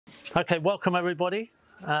Okay, welcome everybody.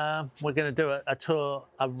 We're going to do a tour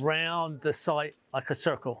around the site like a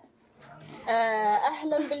circle.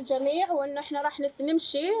 أهلا بالجميع، وإنه إحنا راح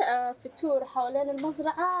نمشي في تور حوالين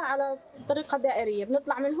المزرعة على طريقة دائرية،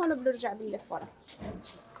 بنطلع من هون وبنرجع بنلف ورا.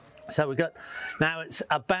 So we got, now it's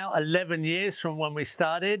about 11 years from when we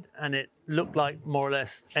started, and it looked like more or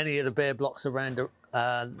less any of the bare blocks around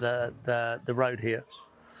the road here.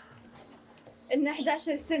 إن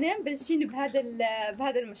 11 سنة بلشين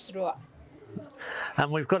بهذا المشروع. And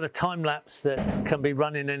we've got a time lapse that can be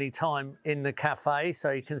running any time in the cafe,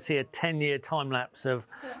 so you can see a 10-year time lapse of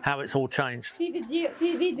how it's all changed. في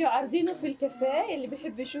فيديو عارضينه في الكافيه اللي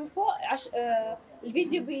بيحب يشوفه.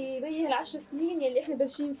 الفيديو بيبين ال10 سنين اللي احنا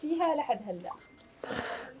بلشين فيها لحد هلا.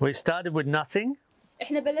 We started with nothing.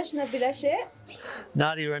 احنا بلشنا بلا شيء.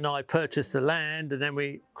 Nadia and I purchased the land, and then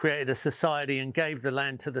we created a society and gave the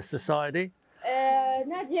land to the society.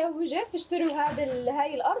 نادية وجيف اشتروا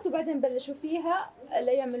هاي الأرض وبعدين بلشوا فيها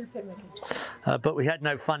ليعملوا permaculture. But we had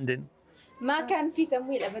no funding. ما كان في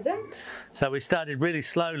تمويل أبدا. So we started really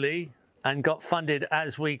slowly and got funded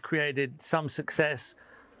as we created some success.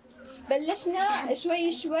 بلشنا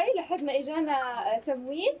شوي شوي لحد ما إجانا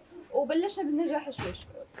تمويل وبلشنا بالنجاح شوي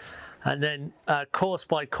شوي. And then course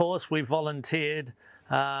by course we volunteered,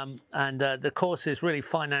 and the courses really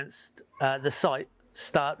financed the site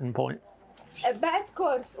starting point. بعد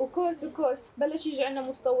كورس وكورس بلش يجي عنا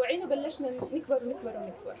متطوعين وبلشنا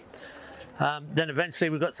نكبر. Then eventually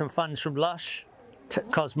we got some funds from Lush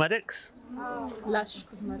Cosmetics. لاش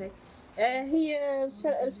كوزماتيك. هي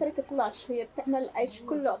شركة لاش، هي بتعمل عيش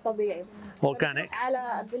كله طبيعي. Organic.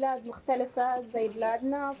 على بلاد مختلفة زي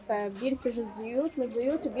بلادنا، فبينتجوا الزيوت، من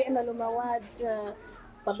الزيوت بيعملوا مواد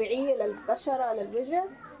طبيعية للبشرة للوجه.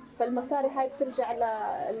 فالمصاري هاي بترجع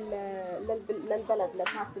للبلد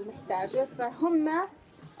للناس المحتاجة، فهم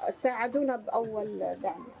ساعدونا بأول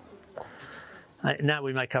دعم. Now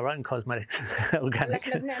we make our own cosmetics organic.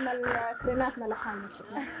 احنا بنعمل كريماتنا لحالنا.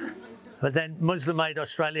 But then Muslim Aid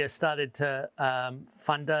Australia started to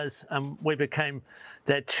fund us, and we became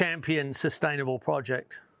their champion sustainable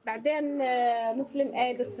project. بعدين مسلم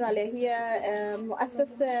ايد استراليا هي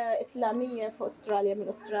مؤسسة إسلامية في أستراليا، من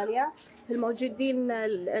أستراليا. الموجودين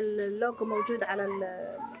اللوجو موجود على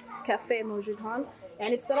الكافيه موجود هون.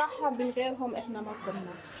 يعني بصراحة من غيرهم إحنا ما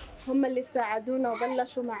صرنا. هم اللي ساعدونا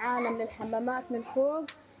وبلشوا معانا من الحمامات من فوق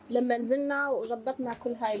لما نزلنا وضبطنا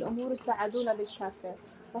كل هاي الأمور وساعدونا بالكافيه.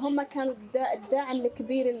 فهم كانوا الداعم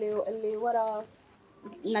الكبير اللي ورا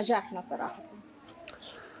نجاحنا صراحة.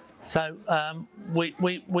 So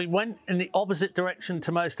we went in the opposite direction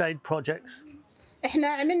to most aid projects. احنا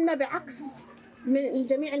عملنا بعكس من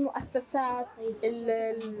جميع المؤسسات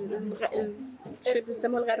شو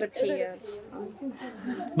بيسموها الغير ربحية.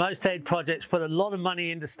 Most aid projects put a lot of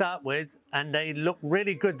money in to start with, and they look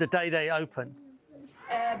really good the day they open.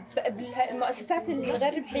 المؤسسات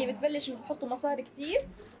الغير ربحية بتبلش بحطوا مصاري كتير،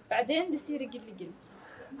 بعدين بصير يقل.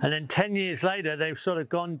 And then 10 years later, they've sort of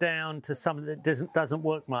gone down to something that doesn't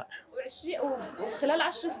work much. وخلال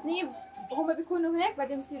 10 سنين هم بيكونوا هيك،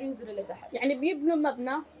 بعدين بيصيروا ينزلوا لتحت. يعني بيبنوا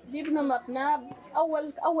مبنى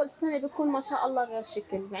أول سنة بيكون ما شاء الله غير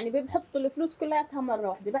شكل، يعني بيحطوا الفلوس كلها مرة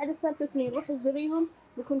واحدة. بعد 3 سنين يروح يزوريهم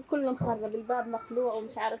بيكون كله مخرب، الباب مخلوع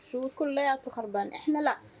ومش عارف شو، كلياته خربان. إحنا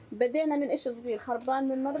لا، بدينا من إشي صغير خربان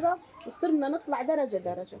من مرة وصرنا نطلع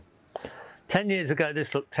درجة. 10 years ago,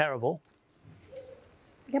 this looked terrible.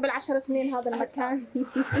 قبل 10 سنين هذا المكان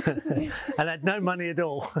And had no money at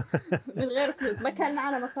all. من غير فلوس، ما كان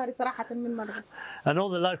معنا مصاري صراحة من مرة. And all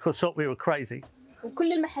the locals thought we were crazy.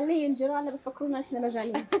 وكل المحليين جيراننا بيفكرونا إحنا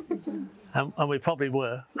مجانين. And we probably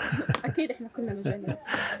were. أكيد إحنا كنا مجانين.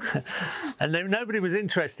 And nobody was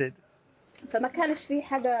interested. فما كانش في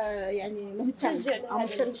حدا يعني مهتم أو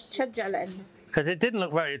مشجع لنا. Because it didn't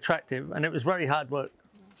look very attractive, and it was very hard work.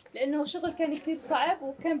 لأنه شغل كان كتير صعب،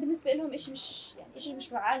 وكان بالنسبة لهم إشي مش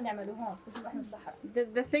فعال نعمله هون، خصوصا إحنا بصحراء.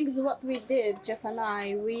 The things what we did, Geoff and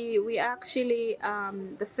I, we actually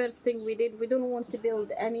the first thing we did, we don't want to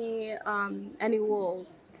build any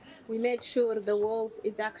walls. We made sure the walls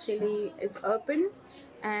is open,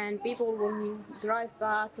 and people when drive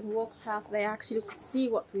past and walk past, they actually could see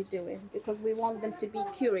what we're doing, because we want them to be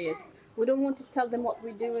curious. We don't want to tell them what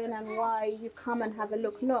we're doing and why you come and have a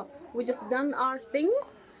look. No, we just done our things.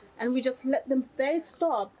 And we just let them, they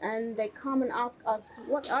stop and they come and ask us,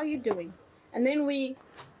 what are you doing? And then we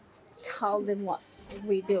tell them what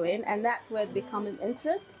we're doing, and that will become an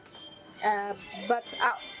interest. But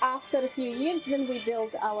after a few years, then we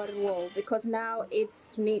build our wall, because now it's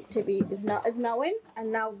need to be, is now in, and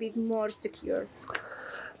now be more secure.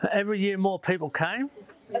 Every year more people came.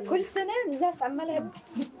 كل سنة الناس عمالها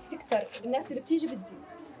بتكتر، الناس اللي بتيجي بتزيد.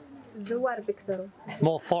 الزوار بيكثروا،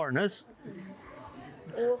 more foreigners.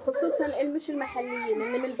 وخصوصا مش المحليين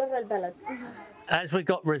اللي من برا البلد. As we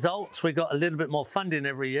got results, we got a little bit more funding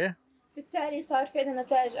every year. بالتالي صار في عندنا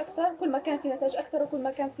نتائج أكثر، كل ما كان في نتائج أكثر وكل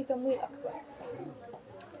ما كان في تمويل أكبر.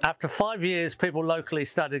 After 5 years, people locally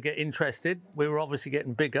started to get interested. We were obviously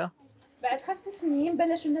getting bigger. بعد 5 سنين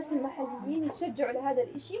بلشوا الناس المحليين يتشجعوا لهذا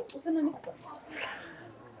الإشي وصرنا نكبر.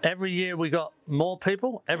 Every year we got more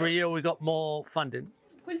people. Every year we got more funding.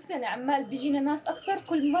 كل سنة عمال بيجينا ناس أكثر،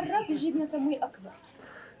 كل مرة بيجيبنا تمويل أكبر.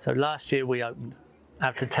 So last year we opened.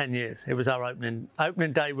 After 10 years, it was our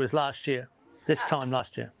opening day was last year. This time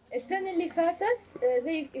last year. السنة اللي فاتت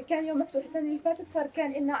زي كان يوم مفتوح، السنة اللي فاتت صار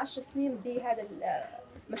كان لنا 10 سنين بهذا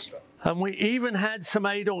المشروع. And we even had some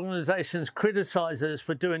aid organisations criticise us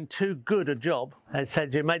for doing too good a job. They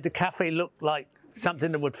said you made the cafe look like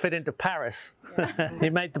something that would fit into Paris.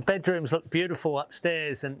 You made the bedrooms look beautiful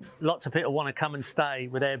upstairs and lots of people want to come and stay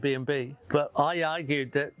with Airbnb. But I argued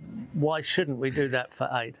that why shouldn't we do that for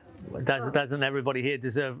aid? Doesn't everybody here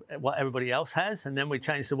deserve what everybody else has? And then we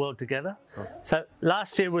changed the world together. So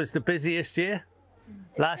last year was the busiest year.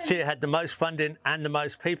 Last year had the most funding and the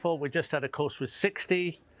most people. We just had a course with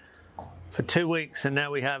 60 for 2 weeks and now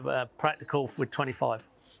we have a practical with 25.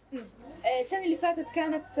 السنة اللي فاتت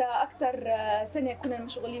كانت أكثر سنة كنا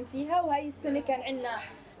مشغولين فيها، وهي السنة كان عندنا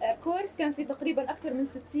كورس كان في تقريبا أكثر من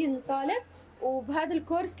 60 طالب، وبهذا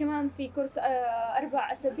الكورس كمان في كورس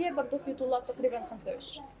 4 أسابيع برضه في طلاب تقريبا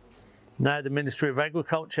 25. Now the Ministry of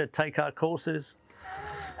Agriculture take our courses.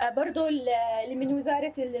 برضه اللي من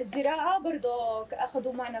وزارة الزراعة برضه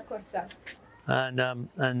أخذوا معنا كورسات.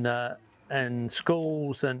 And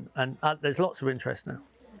schools and there's lots of interest now.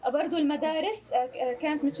 برضو المدارس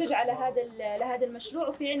كانت متشجعة لهذا المشروع،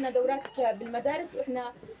 وفي عندنا دورات بالمدارس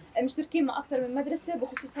واحنا مشتركين مع أكثر من مدرسة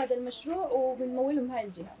بخصوص هذا المشروع وبنمولهم هاي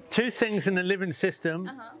الجهة. Two things in the living system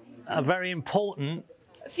are very important.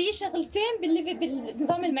 في شغلتين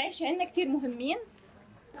بالنظام المعيشي عندنا كثير مهمين.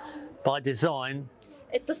 By design.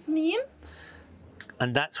 التصميم.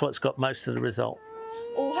 And that's what's got most of the result.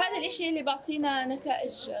 وهذا الإشي اللي بعطينا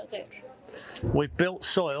نتائج غير. We've built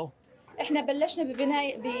soil. احنا بلشنا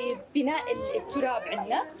ببناء التراب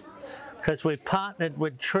عندنا. Because we partnered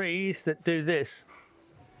with trees that do this.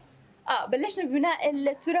 بلشنا ببناء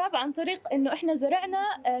التراب عن طريق انه احنا زرعنا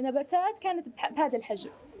نباتات كانت بهذا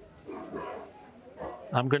الحجم.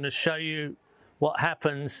 I'm going to show you what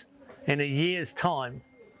happens in a year's time.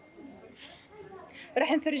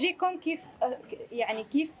 راح نفرجيكم كيف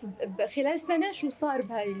كيف خلال سنة شو صار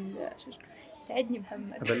بهاي الشجرة. ساعدني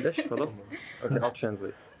محمد. أبلش خلاص. Okay, I'll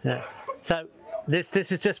translate. Yeah. So this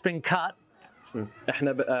has just been cut.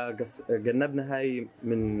 احنا جنبنا هاي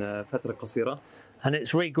من فترة قصيرة. And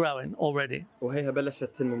it's regrowing already. وهي بلشت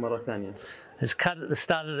تنمو مرة ثانية. It's cut at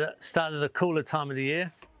the start of the cooler time of the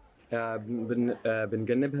year.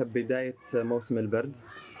 بنجنبها ببداية موسم البرد.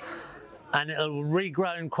 And it'll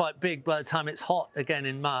regrow quite big by the time it's hot again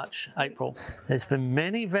in March, April. There's been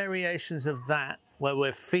many variations of that where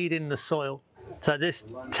we're feeding the soil. So this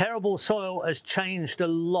terrible soil has changed a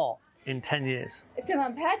lot in 10 years.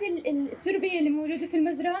 تمام، بهذه التربية اللي موجودة في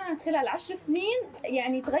المزرعة خلال 10 سنين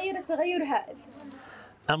يعني تغيرت تغير هائل.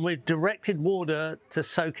 And we've directed water to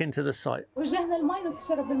soak into the site. وجهنا الماء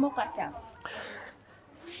لتشرب بالموقع كامل.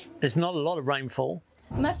 There's not a lot of rainfall.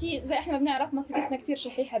 ما في زي احنا بنعرف منطقتنا كثير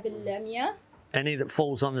شحيحة بالمياه. Any that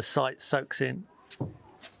falls on the site soaks in.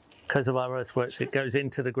 Because of our earthworks, it goes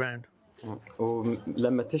into the ground.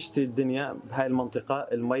 ولما تشتي الدنيا بهاي المنطقة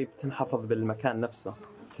المي بتنحفظ بالمكان نفسه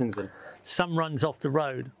تنزل. Some runs off the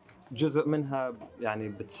road. جزء منها يعني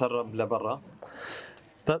بتسرب لبرا.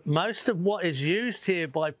 But most of what is used here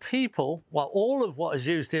by people, well, all of what is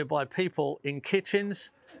used here by people in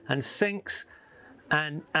kitchens and sinks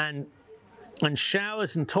and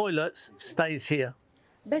showers and toilets stays here.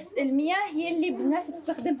 بس المياه هي اللي الناس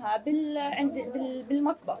بتستخدمها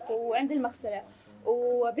بالمطبخ وعند المغسلة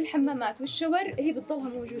وبالحمامات والشاور هي بتضلها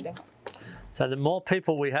موجودة. So the more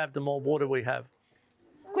people we have, the more water we have.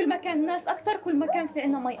 كل ما كان الناس أكثر كل ما كان في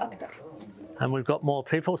عنا مي أكثر. And we've got more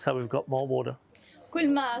people, so we've got more water.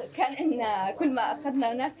 كل ما كان عندنا كل ما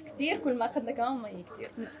أخذنا ناس كثير كل ما أخذنا كمان مي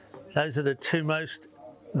كثير. Those are the two most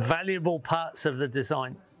valuable parts of the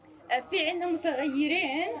design. في عندنا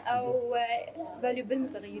متغيرين أو valuable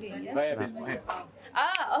متغيرين.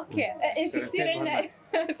 أوكي. أنت كثير عندنا.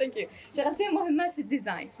 Thank you. شغلتين مهمات في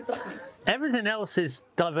الديزاين في التصميم. Everything else is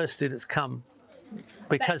diversity that's come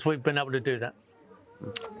because we've been able to do that.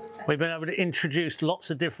 We've been able to introduce lots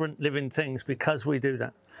of different living things because we do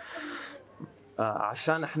that.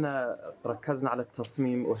 عشان احنا ركزنا على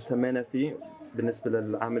التصميم واهتمينا فيه بالنسبة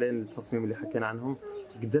للعاملين التصميم اللي حكينا عنهم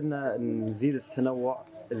قدرنا نزيد التنوع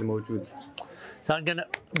اللي موجود. So I'm going to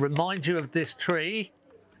remind you of this tree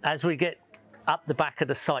as we get up the back of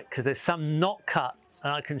the site, because there's some not cut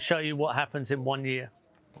and I can show you what happens in 1 year.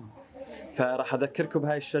 فراح اذكركم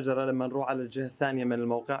بهاي الشجره لما نروح على الجهه الثانيه من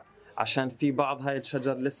الموقع عشان في بعض هاي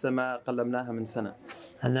الشجر لسه ما قلمناها من سنه.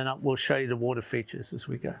 And then we'll show you the water features as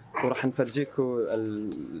we go. وراح نفرجيكم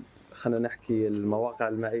خلينا نحكي المواقع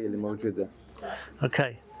المائيه اللي موجوده.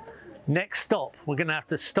 Okay. Next stop, we're going to have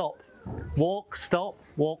to stop. Walk, stop,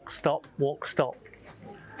 walk, stop, walk, stop.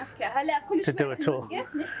 اوكي هلا كل To do شوي a tour.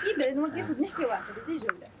 بنوقف وبنحكي واحد زي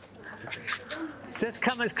جوله. Just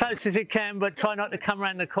come as close as you can, but try not to come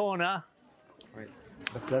around the corner.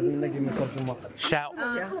 بس لازم نلاقي مترجم واحد. Shout.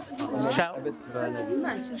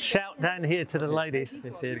 Shout down here to the ladies.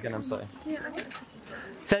 Say it again, I'm sorry.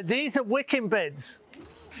 So these are wicking beds.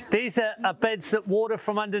 These are beds that water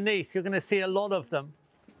from underneath. You're going to see a lot of them.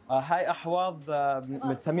 هاي احواض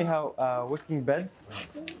بنسميها ويكينج بيدز.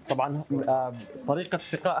 طبعا طريقه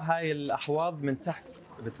سقاء هاي الاحواض من تحت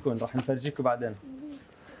بتكون راح نفرجيكم بعدين.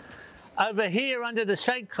 Over here under the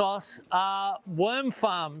shade cloth are worm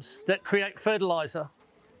farms that create fertilizer.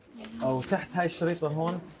 او تحت هاي الشريطه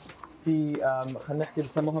هون في خلينا نحكي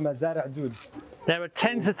بسموها مزارع دود. There are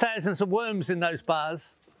tens of thousands of worms in those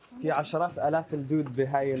bars. في عشرات الاف الدود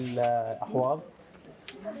بهاي الاحواض.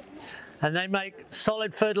 And they make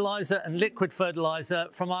solid fertilizer and liquid fertilizer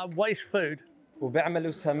from our waste food.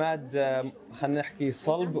 وبيعملوا سماد خلينا نحكي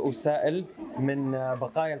صلب وسائل من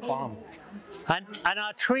بقايا الطعام. And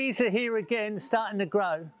our trees are here again starting to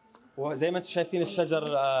grow. وزي ما انتم شايفين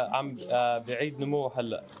الشجر عم بيعيد نموه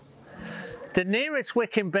هلا. The nearest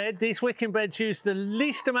wicking bed, these wicking beds use the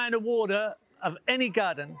least amount of water of any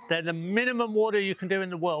garden. They're the minimum water you can do in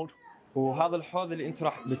the world. وهذا الحوض اللي انتم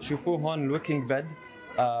راح بتشوفوه هون الويكينج بيد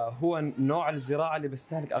هو نوع الزراعه اللي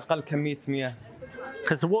بيستهلك اقل كميه مياه.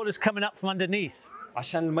 Because the water's coming up from underneath.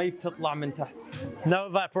 عشان المي بتطلع من تحت. No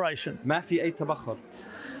evaporation. ما في اي تبخر.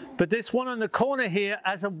 But this one on the corner here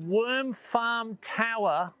has a worm farm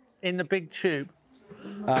tower in the big tube.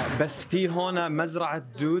 بس في هون مزرعه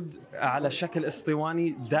دود على شكل اسطواني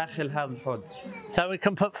داخل هذا الحوض. So we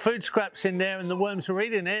can put food scraps in there and the worms are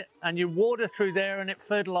eating it and you water through there and it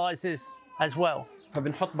fertilizes as well.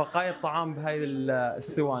 فبنحط بقايا الطعام بهاي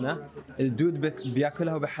الاسطوانه، الدود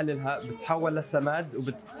بياكلها وبحللها، بتتحول لسماد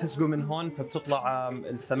وبتسقوا من هون فبتطلع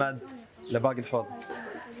السماد لباقي الحوض.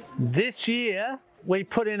 This year we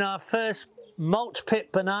put in our first mulch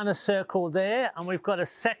pit banana circle there and we've got a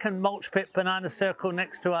second mulch pit banana circle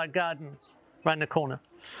next to our garden around the corner.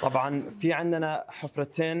 طبعا في عندنا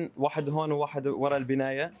حفرتين، واحد هون وواحد ورا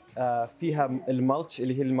البنايه، فيها الملتش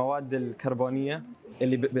اللي هي المواد الكربونيه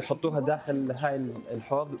اللي بيحطوها داخل هاي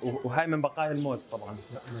الحوض، وهاي من بقايا الموز طبعا.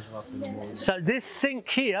 So this sink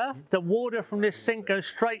here, the water from this sink goes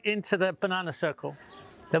straight into the banana circle.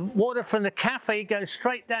 The water from the cafe goes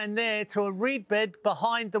straight down there to a reed bed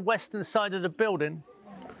behind the western side of the building.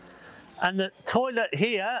 And the toilet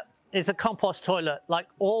here is a compost toilet, like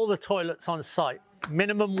all the toilets on site.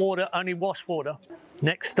 Minimum water, only wash water.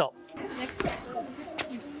 Next stop.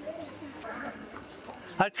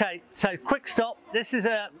 Okay, so quick stop. This is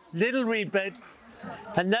a little reed bed,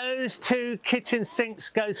 and those two kitchen sinks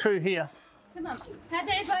go through here. تمام،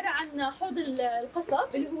 هذا عبارة عن حوض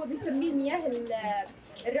القصب اللي هو بنسميه المياه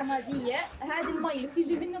الرمادية. هذه المي اللي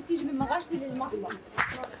بتيجي منه بتيجي من مغاسل المطبخ.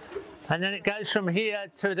 And then it goes from here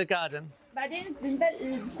to the garden. بعدين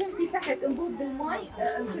بكون في تحت انبوب بالمي،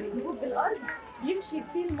 انبوب بالأرض يمشي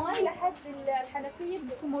فيه المي لحد الحنفية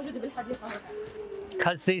اللي بتكون موجودة بالحديقة.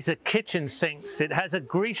 Because these are kitchen sinks, it has a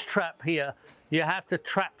grease trap here. You have to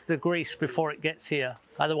trap the grease before it gets here,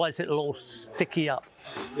 otherwise it'll all sticky up.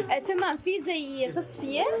 تمام، في زي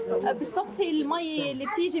تصفية بتصفي المي اللي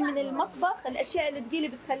بتيجي من المطبخ، الأشياء اللي تقيلة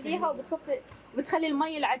بتخليها وبتصفي وبتخلي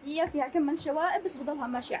المي العادية فيها كم من شوائب بس بضلها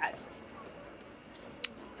ماشية عادي.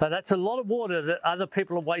 So that's a lot of water that other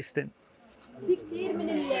people are wasting. في كثير من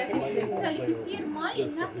في كثير مي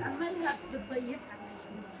الناس عمالها بتضيعها.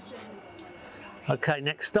 Okay,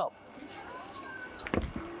 next stop.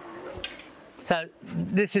 So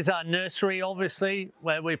this is our nursery, obviously,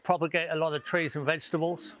 where we propagate a lot of trees and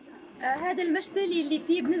vegetables. هذا المشتل اللي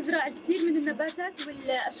فيه بنزرع الكثير من النباتات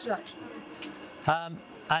والأشجار.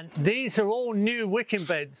 And these are all new wicking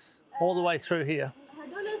beds all the way through here.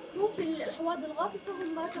 هذول صفوف الحواض الغاطسة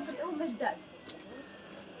هم تقريبا جداد.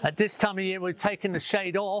 At this time of year, we've taken the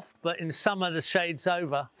shade off, but in summer the shade's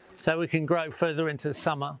over, so we can grow further into the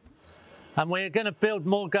summer. And we're going to build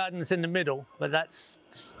more gardens in the middle, but that's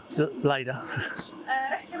later.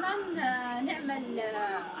 راح كمان نعمل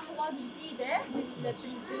أحواض جديدة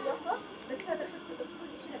بالوسط، بس هذا راح نكون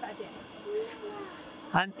كل شيء بعدين.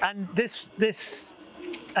 And this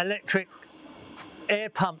electric air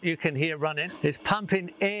pump you can hear running. It's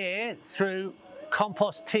pumping air through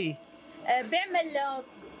compost tea. بيعمل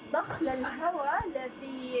ضخ للهواء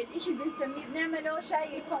في الشيء اللي بنسميه بنعمله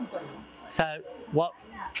شاي الكومبوست. So what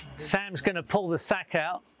Sam's going to pull the sack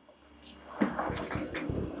out,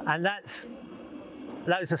 and that's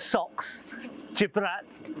loads of socks. Jibrat.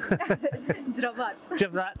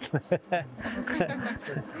 Jibrat.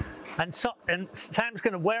 And Sam's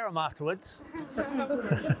going to wear them afterwards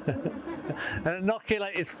and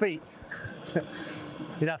inoculate his feet.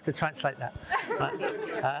 You'd have to translate that.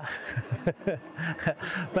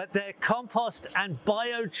 But they're compost and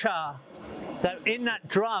biochar. So in that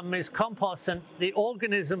drum is compost, and the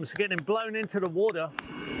organisms are getting blown into the water.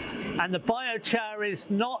 And the biochar is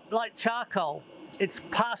not like charcoal. It's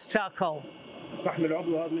past charcoal. الفحم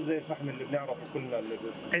العضوي هذا مش زي الفحم اللي بنعرفه كلنا.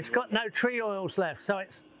 It's got no tree oils left, so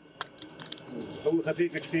it's. هم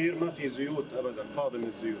خفيف كثير ما في زيوت أبدا فاضي من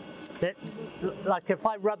الزيوت. Like if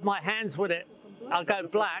I rub my hands with it, I'll go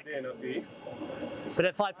black. But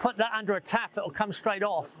if I put that under a tap, it'll come straight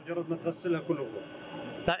off. مجرد ما تغسلها كله.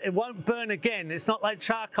 So it won't burn again. It's not like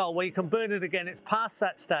charcoal where you can burn it again. It's past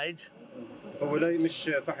that stage. هو لا مش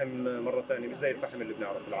فحم مرة ثانية مش زي الفحم اللي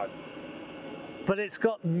بنعرفه العادي. But it's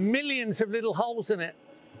got millions of little holes in it.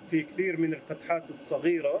 في كثير من الفتحات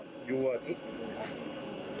الصغيرة جواته.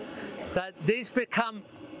 So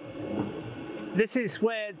this is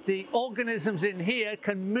where the organisms in here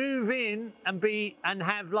can move in and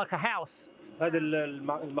have like a house. هذه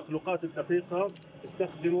المخلوقات الدقيقة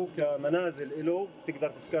تستخدمه كمنازل له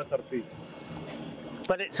تقدر تتكاثر فيه.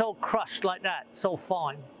 But it's all crushed like that. It's all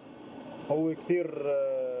fine. هو كثير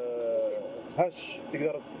هش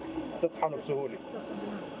تقدر تطحنه بسهولة.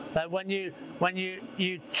 So when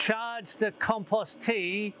you charge the compost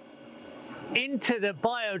tea into the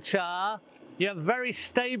biochar, you have very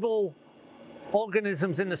stable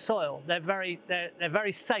organisms in the soil. They're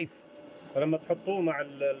very safe. فلما تحطوه مع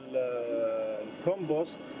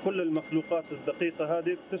الكومبوست كل المخلوقات الدقيقة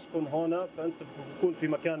هذه بتسكن هنا فأنت بتكون في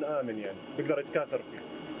مكان آمن يعني بيقدر يتكاثر فيه.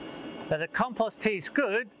 So the compost tea is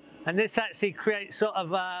good, and this actually creates sort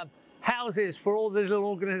of houses for all the little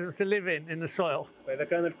organisms to live in the soil. فإذا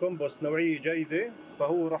كان الكومبوست نوعية جيدة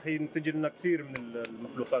فهو راح ينتج لنا كثير من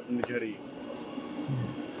المخلوقات المجهرية.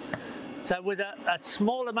 So with a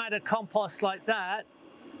small amount of compost like that,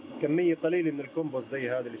 كمية قليلة من الكومبوست زي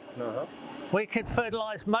هذه اللي شفناها. We could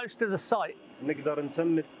fertilize most of the site. نقدر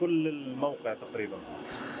نسمد كل الموقع تقريبا.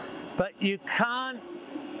 But you can't.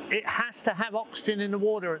 It has to have oxygen in the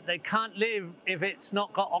water. They can't live if it's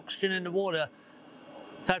not got oxygen in the water.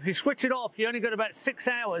 So if you switch it off, you only got about 6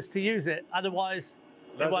 hours to use it. Otherwise,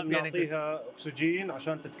 it won't be any good. لازم نعطيها أكسجين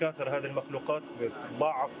عشان تتكاثر هذه المخلوقات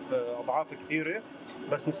بتضاعف أضعاف كثيرة،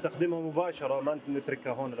 بس نستخدمها مباشرة ما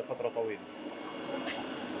نتركها هون لفترة طويلة.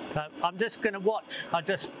 So I'm just going to watch.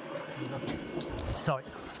 Sorry.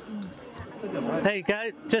 There you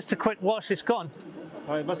go. Just a quick wash. It's gone.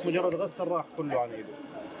 هاي بس مجرد غسل راح كله عن ايده.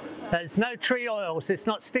 There's no tree oils. It's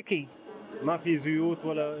not sticky. ما في زيوت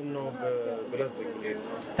ولا انه بلزق بالايد.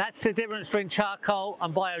 That's the difference between charcoal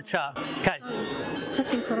and biochar. Okay.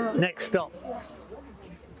 Next stop.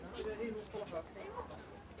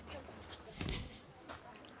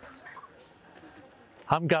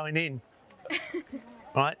 I'm going in.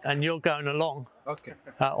 Right, and you're going along. Okay.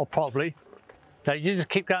 Or probably. So you just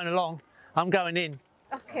keep going along. I'm going in.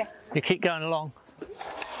 Okay. You keep going along.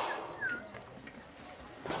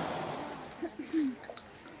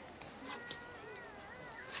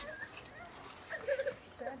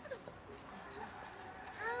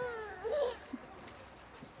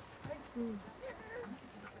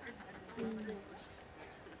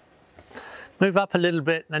 Move up a little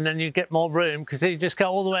bit and then you get more room because you just go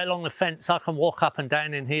all the way along the fence. I can walk up and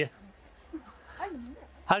down in here.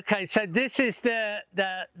 Okay, so this is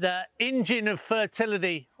the engine of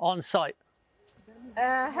fertility on site.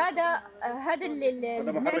 هذا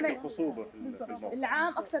اللي محرك الخصوبة في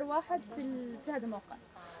العام أكثر واحد في هذا الموقع.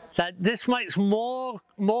 So this makes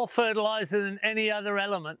more fertilizer than any other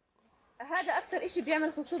element. هذا أكثر إشي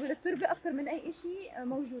بيعمل خصوبة للتربة أكثر من أي إشي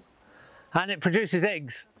موجود. And it produces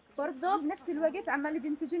eggs. برضه بنفس الوقت عمال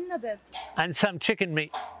بينتج لنا بيض. And some chicken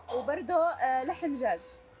meat. وبرضه لحم دجاج.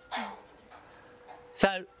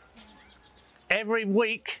 So every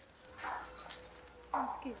week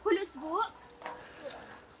كل أسبوع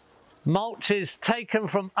mulch is taken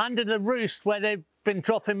from under the roost where they've been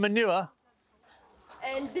dropping manure.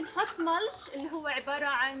 بنحط ملش اللي هو عبارة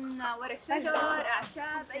عن ورق شجر،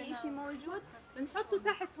 أعشاب، أي شيء موجود بنحطه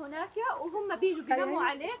تحت هناك وهم بيجوا بيناموا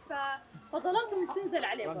عليه ففضلاتهم بتنزل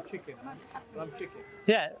عليه.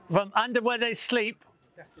 Yeah, from under where they sleep,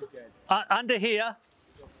 under here,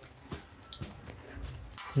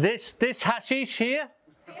 This hashish here,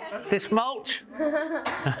 this mulch,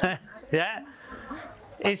 yeah,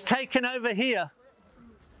 is taken over here,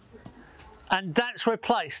 and that's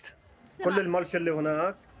replaced. كل الملش اللي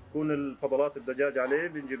هناك يكون الفضلات الدجاج عليه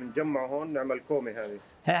بنجي بنجمع هون نعمل كومه هذه.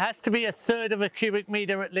 It has to be a third of a cubic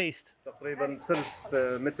meter at least. تقريبا ثلث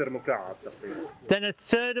متر مكعب تقريبا. Then a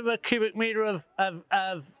third of a cubic meter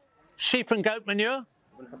of sheep and goat manure.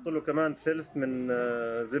 بنحط له كمان ثلث من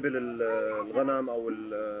زبل الغنم او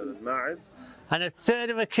الماعز. And a third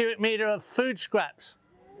of a cubic meter of food scraps.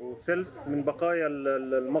 وثلث من بقايا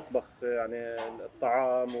المطبخ يعني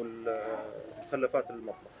الطعام والمخلفات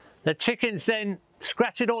المطبخ. The chickens then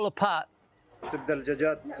scratch it all apart. تبدا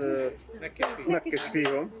الدجاجات تنكش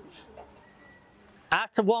فيهم.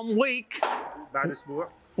 After 1 week, بعد اسبوع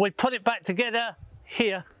we put it back together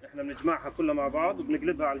here. احنا بنجمعها كلها مع بعض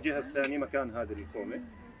وبنقلبها على الجهه الثانيه مكان هذه الكومه.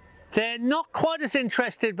 They're not quite as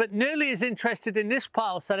interested, but nearly as interested in this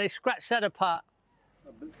pile, so they scratch that apart.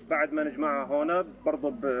 بعد ما نجمعها هنا برضه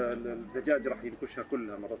الدجاج راح ينكشها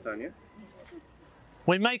كلها مره ثانيه.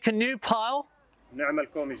 We make a new pile. نعمل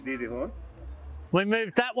كومه جديده هون. We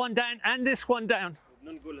move that one down and this one down.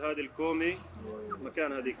 ننقل هذه الكومه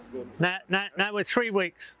مكان هذيك الكومه. Now we're 3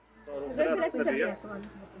 weeks. صاروا 3 أسابيع.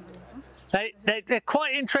 They're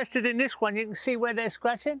quite interested in this one. You can see where they're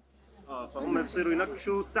scratching. فهم بصيروا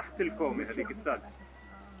ينكشوا تحت الكومه هذيك الثالثه.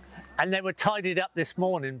 And they were tidied up this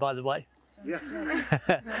morning, by the way. Yeah.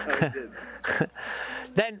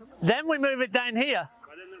 Then we move it down here.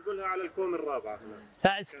 بعدين ننقلها على الكومه الرابعه.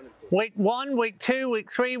 That's week 1, week 2,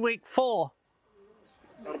 week 3, week 4.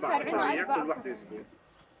 4 أسابيع كل واحدة أسبوع.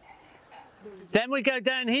 Then we go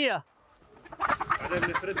down here. بعدين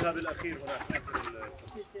نفردها بالأخير هناك.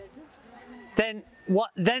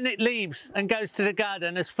 Then it leaves and goes to the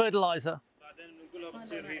garden as fertilizer. بعدين ننقلها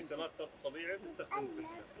بتصير هي سماد طبيعي بنستخدمه في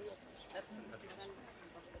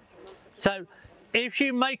So if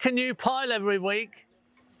you make a new pile every week,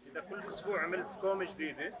 إذا كل أسبوع عملت كومة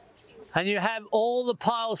جديدة and you have all the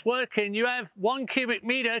piles working, you have 1 cubic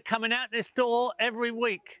meter coming out this door every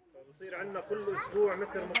week. بصير عندنا كل أسبوع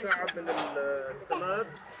متر مكعب من السماد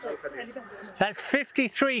والحديد. That's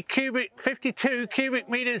 52 cubic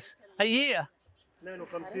meters a year.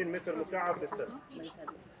 52 متر مكعب بالسنة.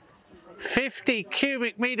 50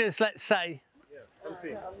 cubic meters, let's say,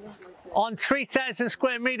 50 on 3,000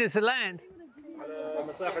 square meters of land. على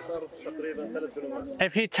مساحة أرض تقريبا 3 دنم.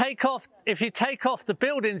 If you take off the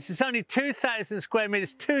buildings, it's only 2,000 square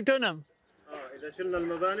meters, 2 dunam. إذا شلنا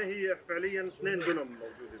المباني هي فعليا 2 دنم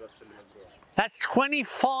موجودة بس المزروع. That's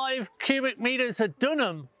 25 cubic meters a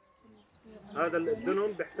dunam. هذا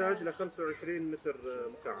الدنم بيحتاج ل 25 متر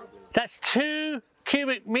مكعب. That's 2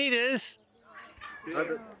 cubic meters.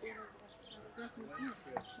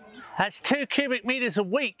 That's 2 cubic meters a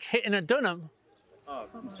week hitting a dunam.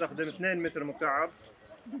 نستخدم 2 متر مكعب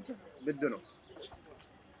بالدنم.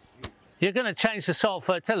 You're going to change the soil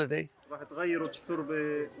fertility. راح تغيروا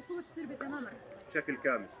التربة بشكل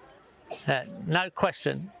كامل. No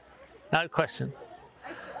question. No question.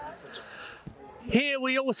 Here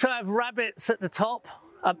we also have rabbits at the top.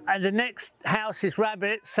 And the next house is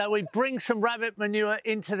rabbits, so we bring some rabbit manure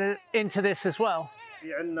into this as well.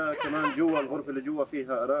 في عندنا كمان جوا الغرفة اللي جوا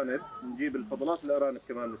فيها أرانب، نجيب الفضلات الأرانب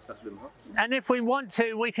كمان نستخدمها. And if we want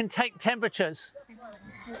to, we can take temperatures.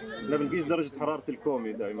 بنقيس درجة حرارة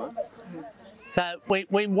الكومي دائما. So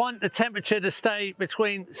we want the temperature to stay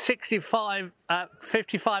between 55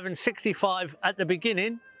 and 65 at the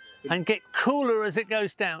beginning and get cooler as it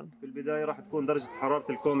goes down. في البداية راح تكون درجة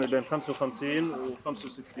حرارة الكومي بين 55 و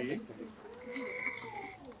 65.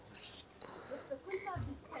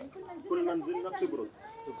 كل ما نزلنا بتبرد.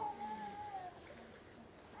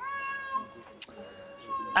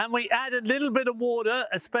 And we add a little bit of water,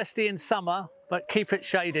 especially in summer, but keep it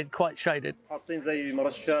shaded, quite shaded. حاطين زي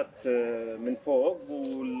مرشات من فوق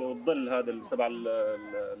والظل هذا تبع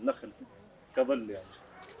النخل كظل يعني.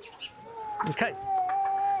 Okay,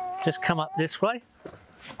 just come up this way.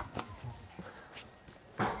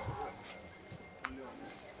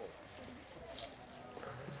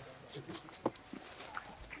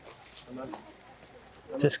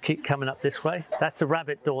 Just keep coming up this way. That's the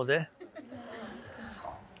rabbit door there.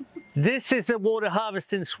 This is a water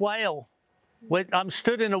harvesting swale. I'm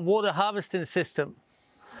stood in a water harvesting system.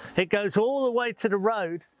 It goes all the way to the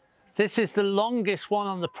road. This is the longest one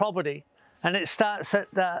on the property, and it starts at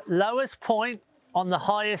the lowest point on the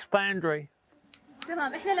highest boundary.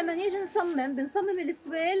 تمام، احنا لما نيجي بنصمم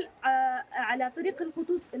السويل على طريق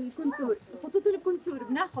الخطوط الكونتور، خطوط الكونتور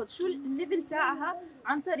بناخذ شو الليفل تاعها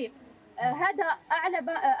عن طريق هذا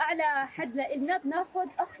اعلى حد لنا، بناخذ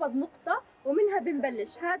اخفض نقطه ومنها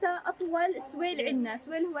بنبلش. هذا اطول سويل عندنا.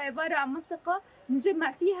 سويل هو عباره عن منطقه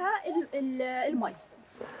نجمع فيها المي.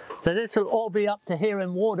 So this will all be up to here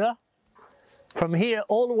in water, from here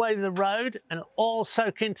all the way to the road and all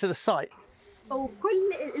soak into the site.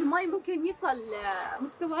 وكل المي ممكن يصل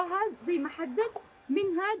مستواها زي ما حدد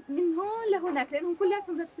من هون لهناك، لانهم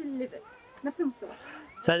كلاتهم نفس الليفل، نفس المستوى.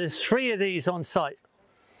 So there's 3 of these on site.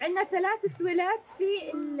 عندنا 3 سويلات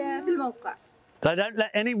في الموقع. So don't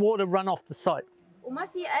let any water run off the site. وما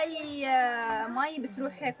في اي مي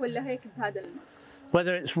بتروح هيك ولا هيك بهذا الماء.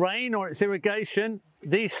 Whether it's rain or it's irrigation,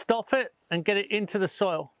 these stop it and get it into the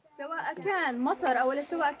soil. سواء كان مطر او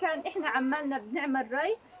سواء كان احنا عمالنا بنعمل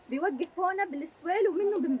ري، بيوقف هون بالسويل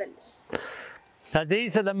ومنه بنبلش. So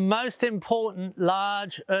these are the most important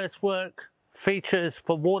large earthwork features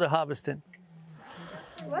for water harvesting.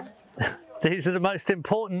 What? These are the most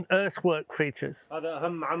important earthwork features. هذا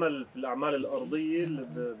أهم عمل في الأعمال الأرضية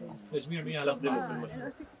اللي تجميع مياه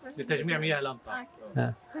الأمطار. لتجميع مياه الأمطار.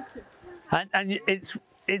 And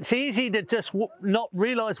it's easy to just not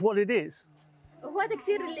realise what it is. وهذا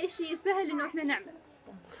كثير الاشي سهل انه احنا نعمل.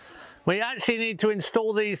 We actually need to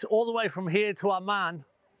install these all the way from here to Amman.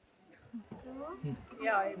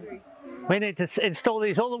 Yeah, I agree. We need to install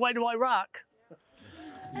these all the way to Iraq.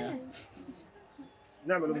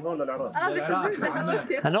 نعمل من هون للعراق.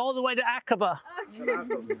 And all the way to Aqaba.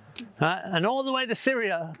 And all the way to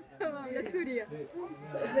Syria. لسوريا.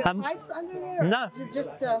 Is there pipes under there? No. Is it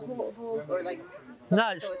just holes or like stuff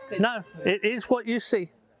No, so it could... no, it is what you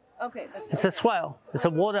see. Okay, that's It's a swale. It's a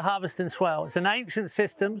water harvesting swale. It's an ancient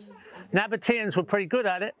systems. Nabateans were pretty good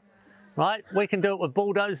at it, right? We can do it with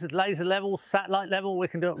bulldozers, laser level, satellite level. We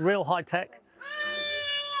can do it real high tech.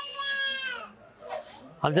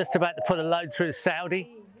 I'm just about to put a load through Saudi,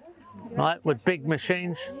 right, with big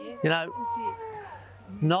machines. You know,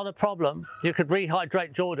 not a problem. You could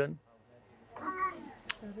rehydrate Jordan.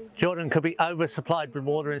 Jordan could be oversupplied with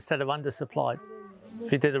water instead of undersupplied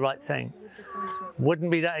if you did the right thing.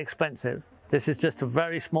 Wouldn't be that expensive. This is just a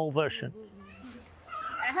very small version.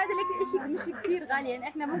 هذا الشيء مش كثير غالي، يعني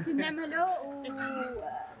احنا ممكن نعمله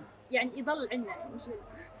يعني يضل عندنا يعني مش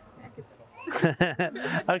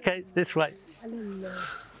Okay, this way.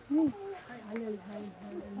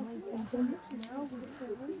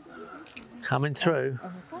 Coming through.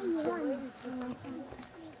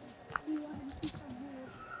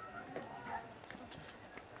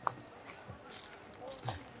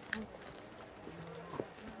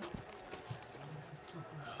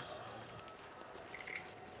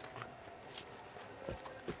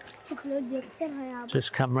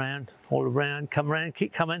 Just come round, all around, come round,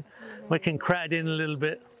 keep coming. We can crowd in a little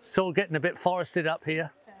bit. It's all getting a bit forested up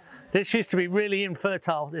here. This used to be really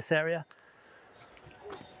infertile, this area.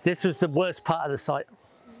 This was the worst part of the site.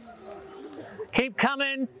 Keep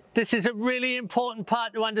coming. This is a really important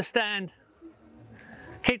part to understand.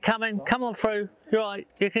 Keep coming, come on through. You're right,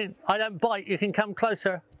 you can, I don't bite, you can come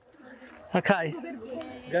closer. Okay.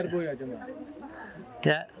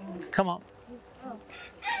 Yeah, come on.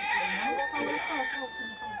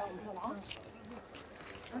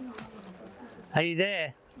 Are you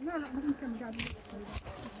there?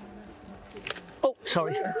 Oh,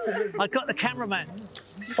 sorry. I got the cameraman.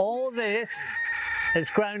 All this is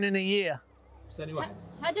grown in a year. سنة واحدة.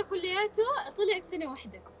 هذا كلياته طلع بسنة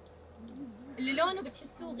واحدة. اللي لونه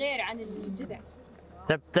بتحسوه غير عن الجذع.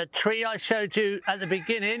 The tree I showed you at the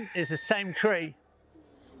beginning is the same tree.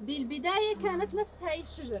 بالبداية كانت نفس هاي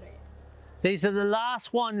الشجرة. These are the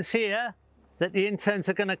last ones here that the interns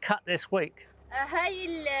are going to cut this week. هاي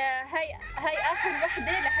آخر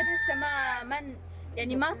وحدة لحد هسه ما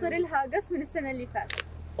يعني ما صار لها قص من السنة اللي فاتت.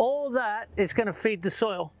 All that is going to feed the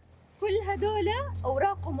soil. كل هذول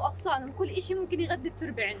أوراقهم وأغصانهم كل إشي ممكن يغذي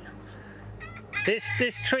التربة عندنا.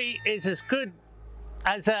 This tree is as good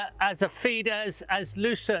as a feed as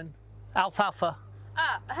lucerne, alfalfa.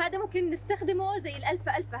 هذا ممكن نستخدمه زي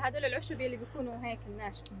الألفا هذول العشب اللي بيكونوا هيك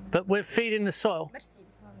الناشف. But we're feeding the soil. مرسي.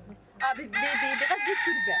 بيغذي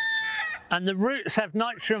التربة. And the roots have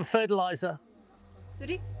nitrogen fertilizer.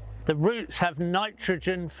 سوري؟ The roots have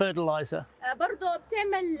nitrogen fertilizer. برضه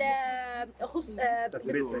بتعمل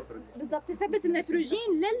بالضبط تثبت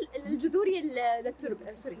النيتروجين للجذور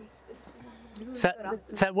للتربة. سوري.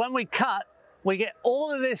 So when we cut, we get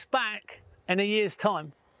all of this back in a year's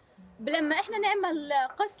time. لما احنا نعمل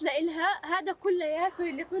قص لإلها هذا كلياته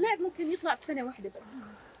اللي طلع ممكن يطلع بسنة واحدة بس.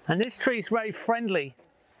 And this tree is very friendly.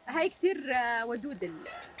 هاي كثير ودود.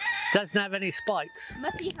 Doesn't have any spikes. ما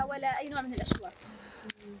فيها ولا أي نوع من الأشواك.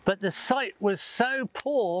 But the site was so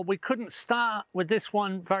poor we couldn't start with this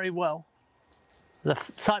one very well. The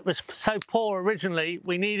site was so poor originally,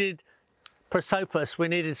 we needed prosopis, we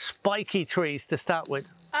needed spiky trees to start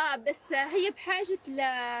with. بس هي بحاجة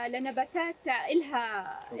لنباتات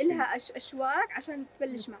إلها أشواك عشان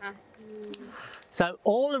تبلش معاها. So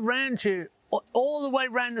all around you, all the way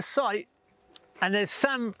around the site, and there's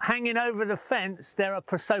some hanging over the fence, there are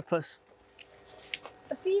prosopis.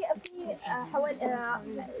 في حوالي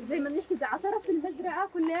زي ما بنحكي على طرف المزرعة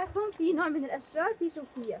كلياتهم في نوع من الأشجار في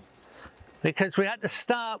شوكيات. Because we had to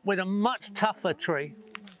start with a much tougher tree.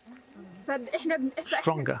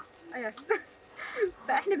 Stronger.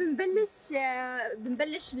 فاحنا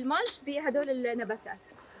بنبلش الملش بهدول النباتات.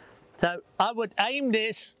 So I would aim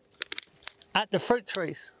this at the fruit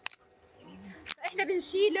trees. فاحنا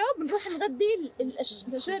بنشيله بنروح نغذي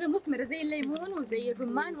الاشجار المثمره زي الليمون وزي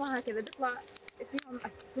الرمان وهكذا بيطلع فيهم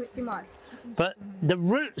ثمار. But the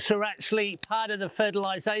roots are actually part of the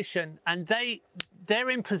fertilization and they're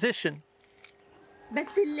in position.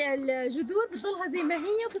 بس الجذور بتضلها زي ما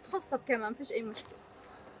هي وبتتخصب كمان فيش اي مشكله.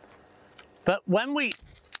 But when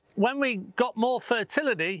we got more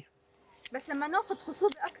fertility, بس لما ناخذ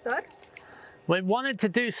خصوبه اكثر, we wanted to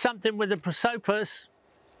do something with the prosopis.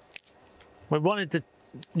 We wanted to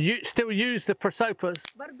still use the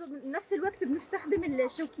prosopis. برضه بنفس الوقت بنستخدم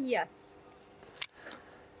الشوكيات.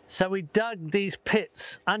 So we dug these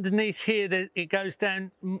pits underneath here. It goes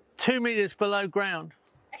down 2 meters below ground.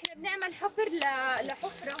 احنا بنعمل حفر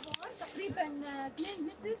لحفره هون تقريبا 2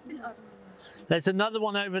 متر بالارض. There's another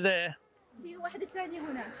one over there. في واحدة ثانية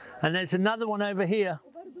هناك. And there's another one over here.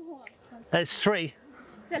 وبرضه هون. There's 3.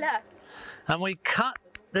 3. And we cut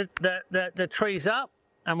the trees up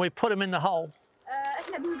and we put them in the hole.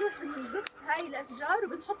 احنا بنقص هاي الاشجار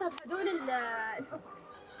وبنحطها بهدول الحفر.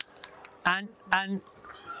 And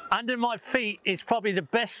under my feet is probably the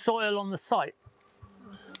best soil on the site.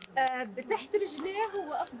 تحت رجليه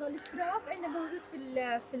هو افضل تراب عندنا موجود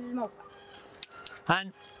في الموقع.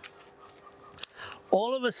 And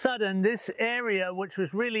all of a sudden this area which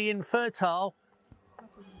was really infertile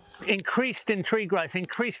increased in tree growth,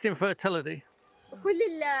 increased in fertility. كل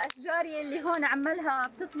الاشجار اللي هون عمالها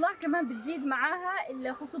بتطلع كمان بتزيد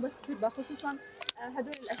معاها خصوبة التربة خصوصا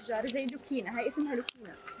هدول الاشجار زي اللوكينا هاي اسمها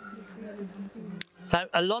لوكينا. So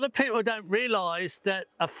a lot of people don't realize that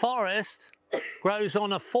a forest grows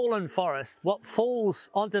on a fallen forest. What falls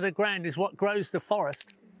onto the ground is what grows the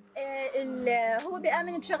forest. هو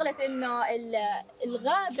بيآمن بشغلة إنه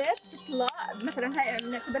الغابة بتطلع مثلا هاي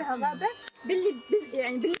بنعتبرها غابة باللي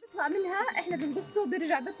بيطلع منها إحنا بنقصه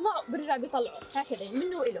بيرجع بيطلع وبيرجع بيطلعه هكذا يعني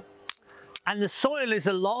منه وإله. And the soil is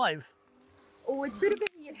alive. والتربة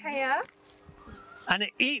هي الحياة. And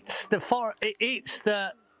it eats the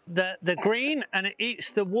green and it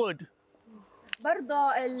eats the wood.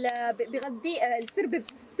 برضه بيغذي التربة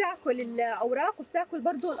بتاكل الأوراق وبتاكل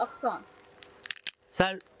برضه الأغصان.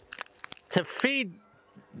 So to feed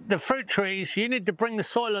the fruit trees, you need to bring the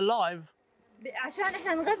soil alive. عشان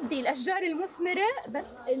احنا نغذي الاشجار المثمره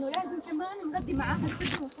بس انه لازم كمان نغذي معاها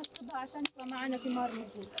التربه ونخصبها عشان يطلع معنا ثمار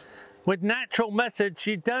مضبوطه. With natural methods,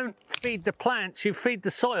 you don't feed the plants, you feed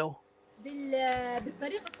the soil.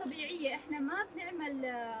 بالطريقه الطبيعيه احنا ما بنعمل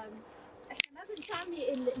احنا ما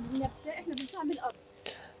بنطعمي النبته احنا بنطعمي الارض.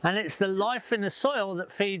 And it's the life in the soil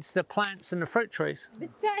that feeds the plants and the fruit trees.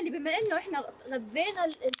 بالتالي بما انه احنا غذينا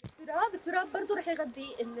التراب برضه رح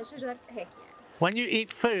يغذي الشجر هيك يعني. When you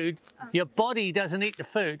eat food, your body doesn't eat the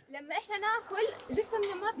food. لما احنا ناكل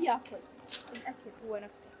جسمنا ما بياكل الاكل هو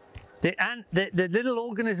نفسه. The little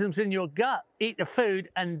organisms in your gut eat the food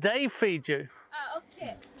and they feed you.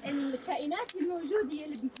 اوكي. الكائنات الموجوده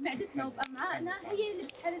اللي بمعدتنا وبامعائنا هي اللي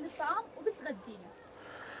بتحلل الطعام وبتغذينا.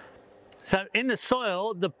 So in the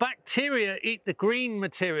soil, the bacteria eat the green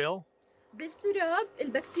material. بالتراب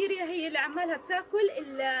البكتيريا هي اللي عمالها بتاكل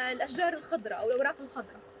الاشجار الخضراء او الاوراق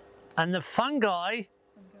الخضراء. And the fungi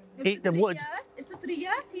eat the wood.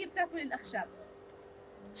 الفطريات هي بتاكل الاخشاب.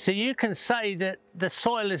 So you can say that the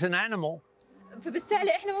soil is an animal.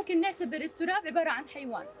 فبالتالي احنا ممكن نعتبر التراب عباره عن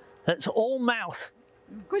حيوان. That's all mouth.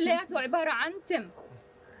 كلياته عباره عن تم.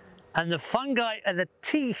 And the fungi are the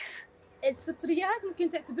teeth. الفطريات ممكن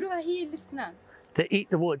تعتبروها هي الاسنان. That eat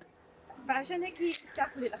the wood. فعشان هيك هي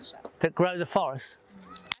بتاكل الاخشاب. That grow the forest.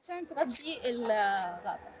 عشان تغذي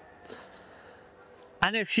الغابه.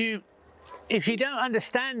 And if you don't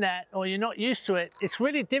understand that or you're not used to it, it's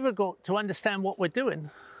really difficult to understand what we're doing.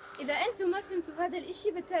 إذا أنتم ما فهمتوا هذا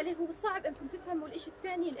الإشي بالتالي هو صعب أنكم تفهموا الإشي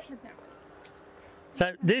الثاني اللي إحنا بنعمله.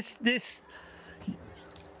 So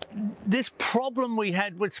this problem we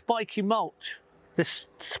had with spiky mulch, the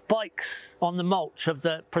spikes on the mulch of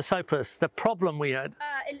the prosopis, the problem we had.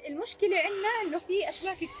 المشكلة عندنا إنه في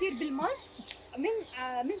أشواك كثير بالملش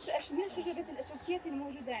من شجرة الأشوكيات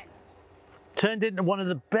الموجودة عندنا. Turned into one of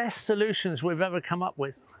the best solutions we've ever come up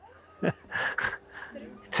with.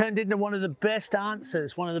 Turned into one of the best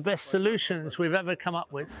answers, one of the best solutions we've ever come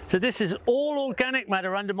up with. So this is all organic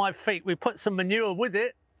matter under my feet. We put some manure with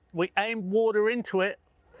it, we aimed water into it,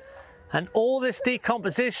 and all this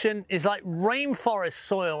decomposition is like rainforest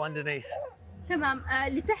soil underneath. تمام.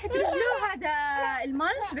 اللي تحت رجله هذا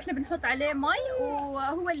الملش احنا بنحط عليه مي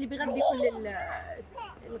وهو اللي بيغذي كل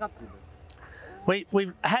الغبة.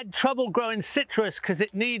 We've had trouble growing citrus because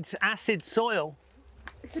it needs acid soil.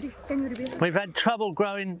 Sorry, can you repeat? We've had trouble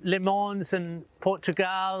growing limons and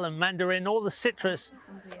Portugal and mandarin, all the citrus,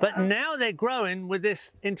 but now they're growing with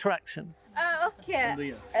this interaction.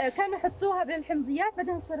 اوكي. كانوا يحطوها بالحمضيات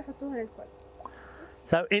بعدين صاروا يحطوها للكل.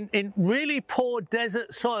 So in really poor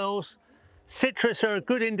desert soils, citrus are a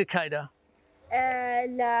good indicator.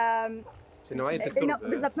 نوعية التربة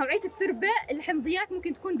بالضبط نوعية التربة الحمضيات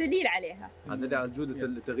ممكن تكون دليل عليها. دليل على جودة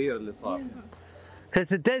التغيير اللي صار. Because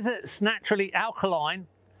the desert's naturally alkaline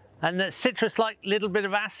and the citrus like a little bit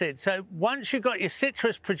of acid. So once you've got your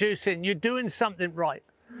citrus producing, you're doing something right.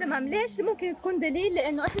 تمام. ليش ممكن تكون دليل؟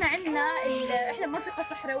 لأنه إحنا عندنا إحنا منطقة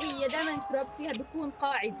صحراوية دائما التراب فيها بيكون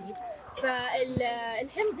قاعدي،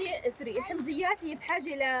 الحمضيات هي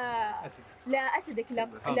بحاجة لأسيدك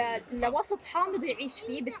لوسط حامض يعيش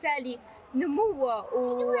فيه، بالتالي نموه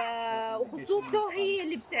وخصوبته هي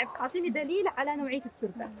اللي بتعطيني دليل على نوعية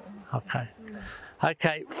التربة.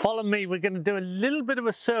 Okay, follow me. We're going to do a little bit of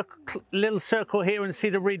a little circle here and see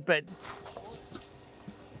the reed bed.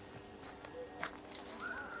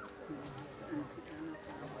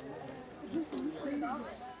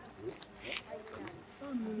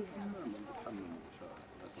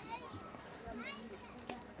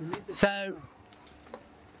 So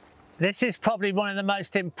this is probably one of the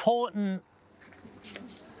most important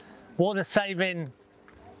water-saving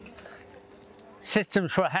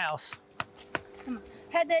systems for a house.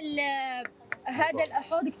 هذا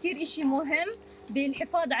الحوض كتير إشي مهم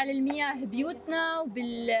بالحفاظ على المياه بيوتنا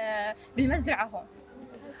وبالمزرعة هون.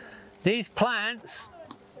 These plants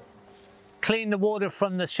clean the water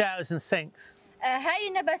from the showers and sinks. هاي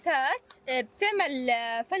النباتات بتعمل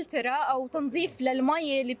فلترة أو تنظيف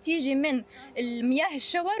للمية اللي بتيجي من المياه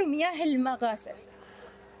الشاور ومياه المغاسل.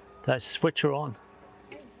 So switch her on.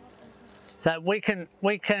 So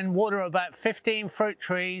we can water about 15 fruit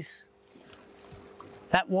trees.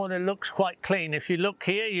 That water looks quite clean. If you look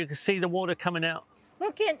here, you can see the water coming out.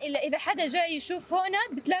 ممكن إذا حدا جاي يشوف هنا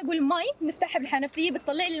بتلاقوا المي بنفتحها بالحنفية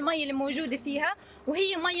بتطلع لي المي اللي موجودة فيها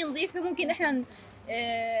وهي مي نظيفة. ممكن إحنا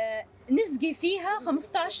نسقي فيها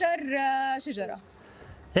 15 شجرة.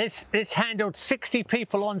 This handled 60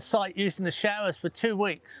 people on site using the showers for 2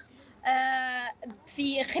 weeks.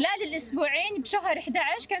 في خلال الأسبوعين بشهر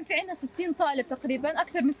 11 كان في عندنا 60 طالب تقريبا،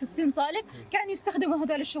 أكثر من 60 طالب كانوا يستخدموا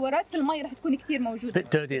هدول الشاورات، فالمي رح تكون كثير موجودة. It's a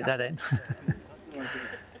bit dirty at that end.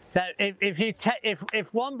 So if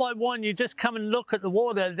one by one you just come and look at the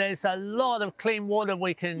water, there's a lot of clean water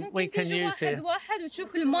we can use here. واحد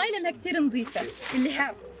وتشوف المي لأنها كثير نظيفة اللي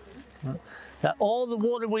حاب. All the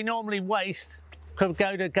water we normally waste could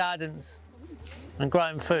go to gardens and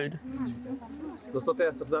growing food. نستطيع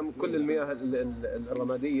استخدام كل المياه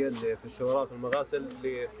الرمادية اللي في الشوارات والمغاسل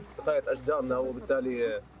لسقاية أشجارنا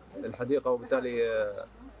وبالتالي الحديقة وبالتالي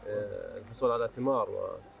الحصول على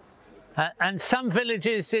ثمار. And some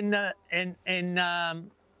villages in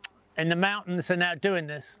the mountains are now doing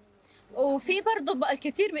this. وفي برضه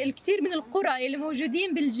الكثير من القرى اللي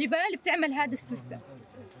موجودين بالجبال بتعمل هذا السيستم.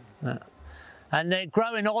 And they're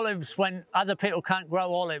growing olives when other people can't grow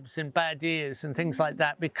olives in bad years and things like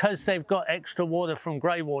that because they've got extra water from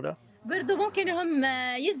grey water. برضه ممكن هم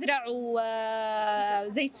يزرعوا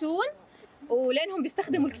زيتون ولأنهم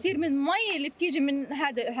بيستخدموا الكثير من المي اللي بتيجي من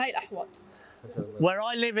هاي الأحواض. Where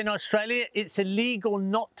I live in Australia, it's illegal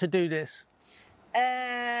not to do this.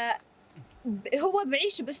 هو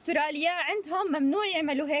بعيش باستراليا عندهم ممنوع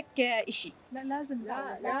يعملوا هيك إشي. لا لازم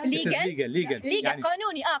ليجل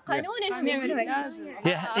قانوني قانوني انهم يعملوا هيك إشي.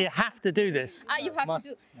 You have to do this. you have to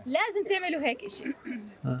do. لازم تعملوا هيك إشي.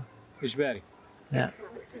 إجباري. Yeah.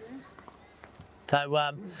 So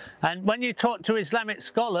and when you talk to Islamic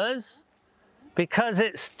scholars, because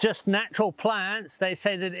it's just natural plants, they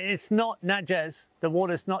say that it's not najas. The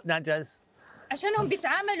water's not najas. عشانهم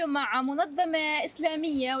بيتعاملوا مع منظمة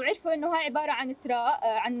إسلامية وعرفوا إنه هاي عبارة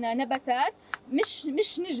عن نباتات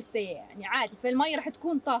مش نجسة يعني عادي، فالمي رح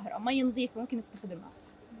تكون طاهرة، مي نظيفة ممكن نستخدمها.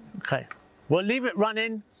 Okay, we'll leave it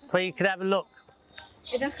running so you can have a look.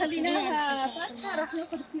 إذا خليناها فاتحة رح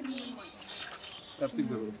ناخذ كثير من المي.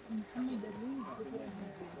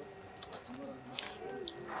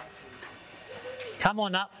 Come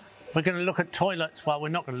on up. We're going to look at toilets. Well,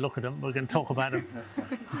 we're not going to look at them. We're going to talk about them.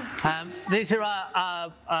 These are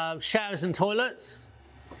our showers and toilets.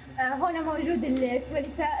 هون موجود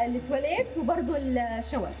التواليت وبرضه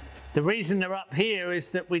الشاورز. The reason they're up here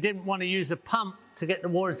is that we didn't want to use a pump to get the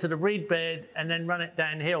water to the reed bed and then run it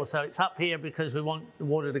downhill. So it's up here because we want the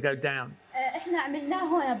water to go down. احنا عملناه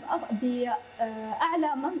هون بأعلى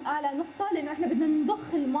نقطة لأنه احنا بدنا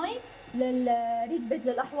نضخ المي للريد بيد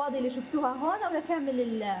للأحواض اللي شفتوها هون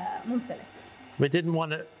ولكامل الممتلك. We didn't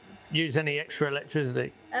want to use any extra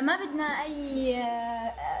electricity. ما بدنا أي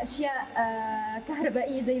أشياء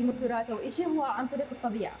كهربائية زي الموتورات أو شيء، هو عن طريق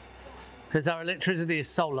الطبيعة. Because our electricity is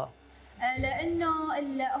solar. لأنه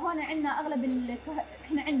هون عندنا أغلب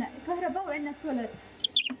احنا عندنا كهرباء وعندنا سولار.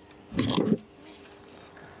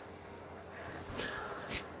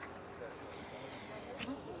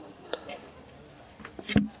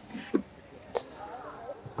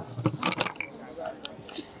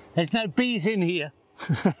 There's no bees in here.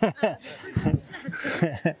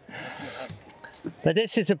 But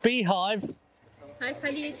this is a beehive. هاي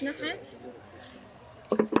خلية نحل.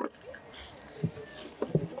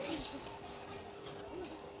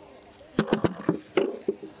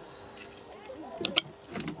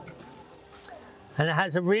 And it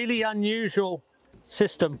has a really unusual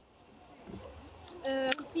system.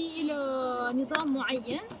 في له نظام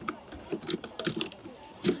معين.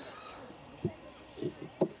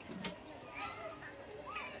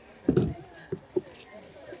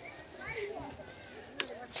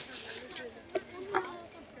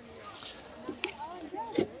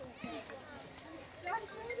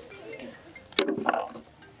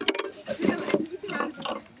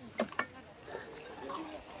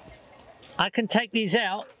 I can take these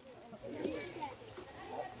out.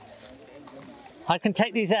 I can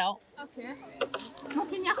take these out. اوكي.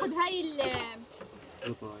 ممكن ياخذ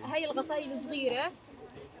هاي الغطاية الصغيرة.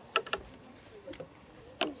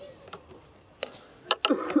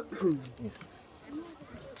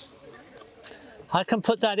 I can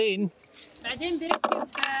put that in. بعدين بركب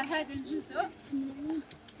هذا الجزء.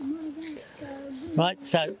 Right,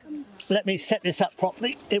 so let me set this up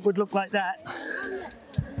properly. It would look like that.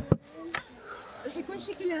 رح يكون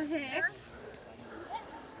شكلها هيك.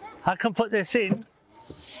 I can put this in.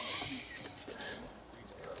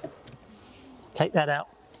 Take that out.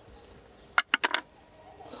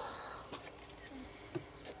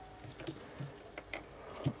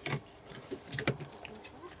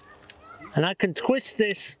 And I can twist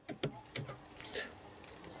this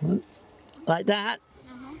like that.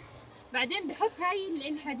 بعدين بحط هاي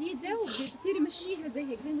الحديدة وبصير يمشيها زي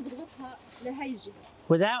هيك، زي ما بضغطها لهاي الجهة.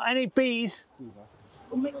 Without any bees.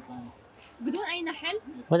 بدون أي نحل.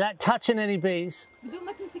 Without touching any bees. بدون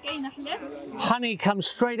ما تمسك أي نحلة. Honey comes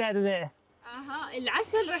straight out of there.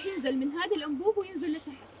 العسل راح ينزل من هذا الأنبوب وينزل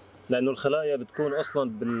لتحت. لانه الخلايا بتكون اصلا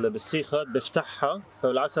بالسيخات بفتحها،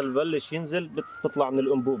 فالعسل ببلش ينزل بتطلع من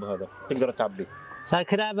الانبوب هذا تقدر تعبيه. So I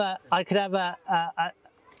could have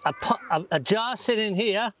a jar sitting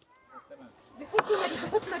here.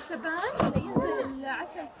 بحط مرتبان لينزل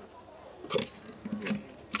العسل.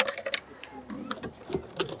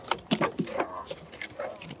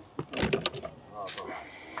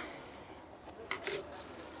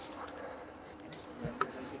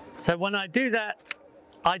 So when I do that,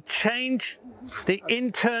 I change the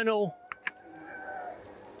internal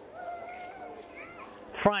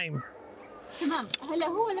frame. تمام، هلا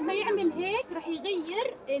هو لما يعمل هيك راح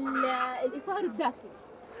يغير الإطار الداخلي.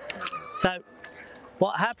 So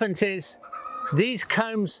what happens is these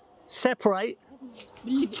combs separate.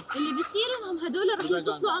 اللي بيصير انهم هدول راح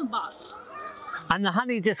ينفصلوا عن بعض. And the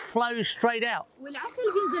honey just flows straight out.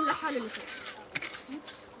 والعسل بينزل لحاله لفوق.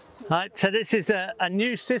 Right, so this is a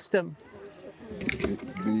new system.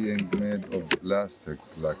 Being made of plastic,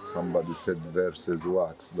 like somebody said, versus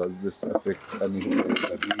wax, does this affect any of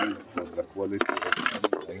the bees or the quality of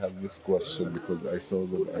honey? I have this question because I saw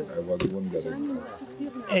that I was wondering.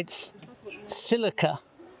 It's silica.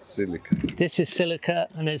 Silica. This is silica,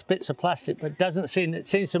 and there's bits of plastic, but it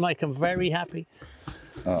seems to make them very happy.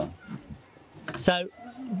 Ah. So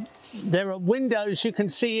there are windows you can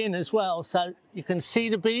see in as well, so you can see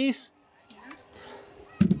the bees,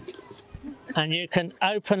 and you can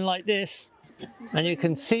open like this, and you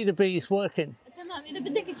can see the bees working. تمام، إذا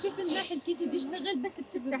بدك تشوف النحل كيف بيشتغل بس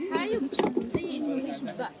بتفتح هاي وبتشوفهم زي إنه زي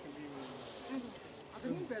شباك.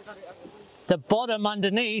 The bottom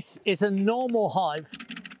underneath is a normal hive.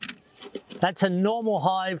 That's a normal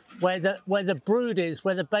hive where the brood is,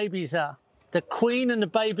 where the babies are. The queen and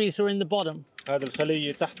the babies are in the bottom. هذه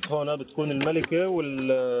الخلية تحت هون بتكون الملكة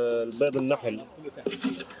والبيض النحل.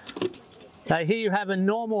 So here you have a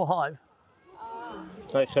normal hive.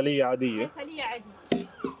 هاي خلية عادية. خلية عادية.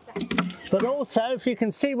 But also, if you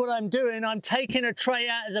can see what I'm doing, I'm taking a tray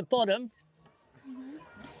out of the bottom.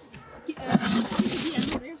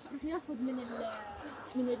 راح ياخذ من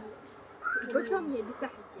البوتوم اللي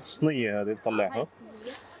تحت. الصينية هذه بطلعها.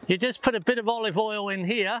 You just put a bit of olive oil in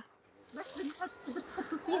here. بس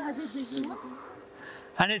بتحطوا فيها زيت زيتون.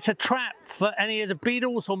 And it's a trap for any of the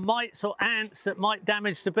beetles or mites or ants that might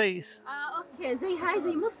damage the bees. اوكي زي هاي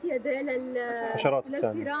زي مصيدة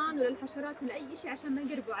للفيران وللحشرات ولا اي شيء عشان ما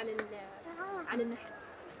يقربوا على النحل.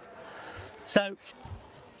 So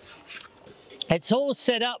it's all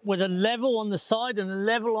set up with a level on the side and a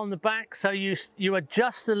level on the back, so you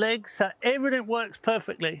adjust the legs so everything works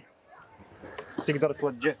perfectly. تقدر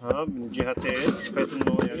توجهها من جهتين بحيث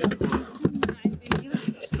انه يعني تكون.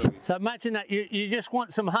 So imagine that you just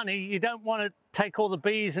want some honey. You don't want to take all the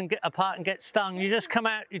bees and get apart and get stung. You just come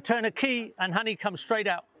out, you turn a key, and honey comes straight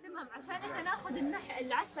out. تمام عشان احنا ناخذ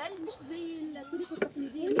العسل مش زي الطريقة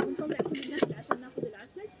التقليدية اللي بنطلع كل النحل عشان ناخذ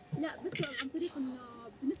العسل، لا بس عن طريق انه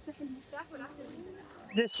بنفتح المفتاح والعسل.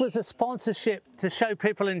 This was a sponsorship to show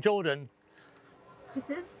people in Jordan.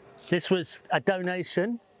 This was a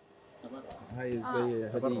donation. هاي زي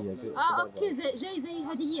هدية. اوكي زي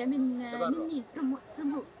هدية من مين؟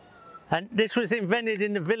 from who? And this was invented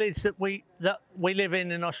in the village that we live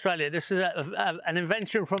in Australia. This is an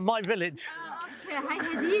invention from my village. اوكي هاي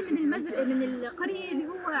هدية من القرية اللي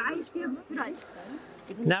هو عايش فيها باستراليا.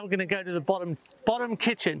 Now we're going to go to the bottom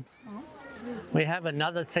kitchen. We have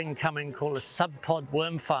another thing coming called a sub-pod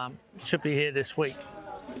worm farm. It should be here this week.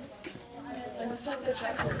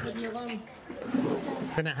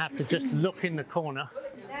 Going to have to just look in the corner.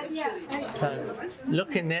 So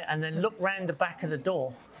look in there and then look round the back of the door.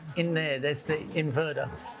 In there's the inverter.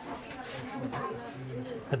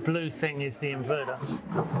 The blue thing is the inverter.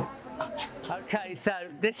 Okay, so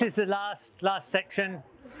this is the last section.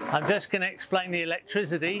 I'm just going to explain the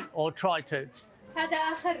electricity or try to. هذا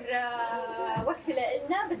آخر وقفة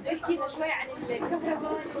لنا بده يحكي لنا شوي عن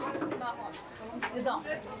الكهرباء اللي بنستخدمها هون. نظام.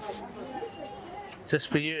 Just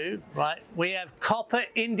for you, right? We have copper,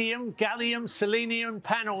 indium, gallium, selenium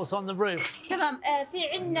panels on the roof. تمام في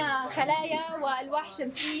عندنا خلايا والواح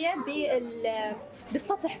شمسية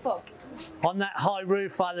بالسطح فوق. On that high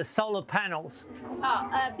roof are the solar panels.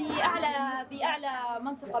 بأعلى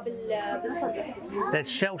منطقة بالسطح.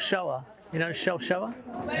 There's shell shower. You know shell shower?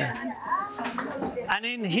 Yeah. And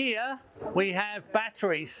in here we have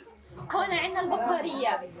batteries. هون عندنا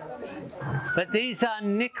البطاريات. But these are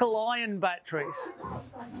nickel iron batteries.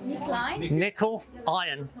 Nickel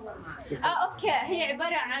iron. اوكي هي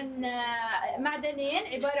عبارة عن معدنين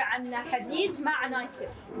عبارة عن حديد مع نايكل.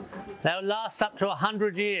 They'll last up to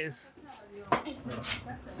 100 years.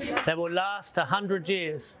 They will last 100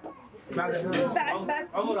 years. بعد 100 سنة. تقريبا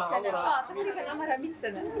عمرها 100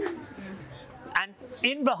 سنة. And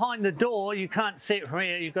in behind the door, you can't see it from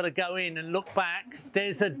here, you've got to go in and look back.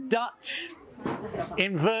 There's a Dutch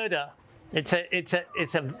inverter.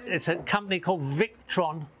 It's a company called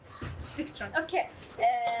Victron. Victron. اوكي.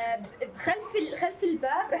 خلف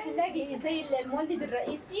الباب راح نلاقي زي المولد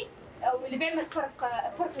الرئيسي او اللي بيعمل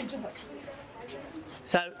فرق الجهد.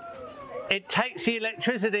 So it takes the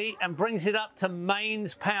electricity and brings it up to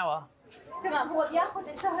mains power. تمام هو بياخذ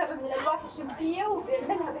الكهرباء من الألواح الشمسية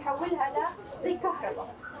وبيعملها بيحولها زي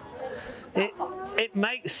كهرباء. It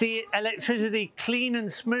makes the electricity clean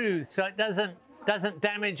and smooth, so it doesn't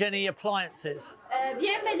damage any appliances.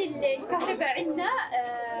 بيعمل الكهرباء عندنا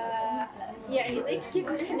يعني زي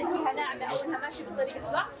كيف نحن نحكيها ناعمة أو إنها ماشية بالطريق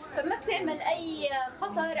الصح، فما بتعمل أي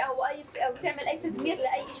خطر أو تعمل أي تدمير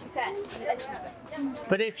لأي شيء ثاني من الأجهزة.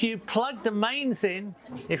 But if you plug the mains in,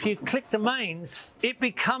 if you click the mains, it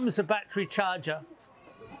becomes a battery charger.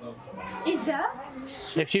 إذا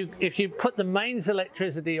If you put the mains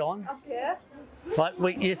electricity on,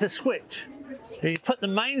 right, here's a switch. If you put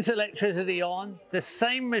the mains electricity on, the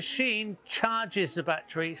same machine charges the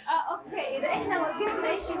batteries. اوكي اذا احنا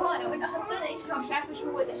وقفنا شيء هون او حطينا شيء هون مش عارفه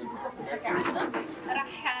شو هو الشيء بالضبط اللي حكى عنه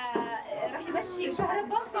راح يمشي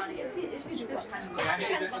الكهرباء في جوج يعني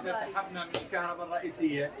اذا سحبنا من الكهرباء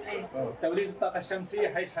الرئيسيه توليد الطاقه الشمسيه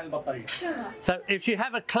حيشحن البطاريه. So if you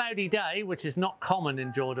have a cloudy day, which is not common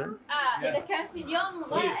in Jordan. اذا كان في اليوم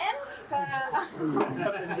غائم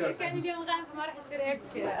كان اليوم غائم فما راح يصير هيك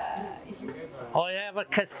شيء. Or you have a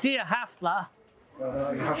kathir hafla.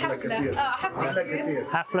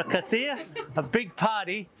 Hafla kathir, a big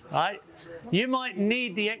party, right? You might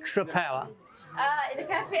need the extra power. إذا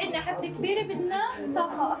كان في عندنا حفلة كبيرة بدنا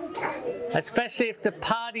طاقة. Especially if the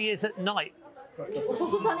party is at night.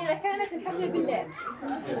 خصوصاً إذا كانت الحفلة بالليل.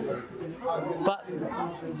 But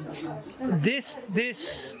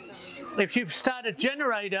this if you start a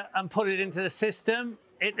generator and put it into the system,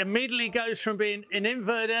 it immediately goes from being an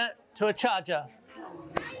inverter to a charger.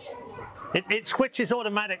 It switches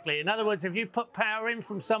automatically. In other words, if you put power in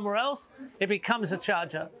from somewhere else, it becomes a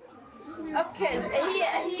charger. اوكي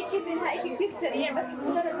هي كيف انها شيء كثير سريع بس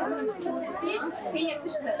مجرد مثلا ما تحط الفيش هي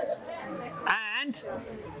بتشتغل. And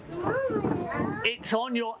it's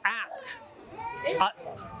on your app.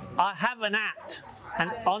 I have an app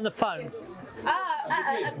and on the phone.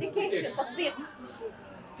 application تطبيق.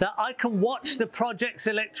 So I can watch the project's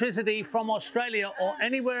electricity from Australia or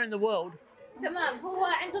anywhere in the world. تمام هو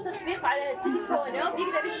عنده تطبيق على تليفونه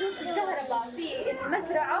بيقدر يشوف الكهرباء في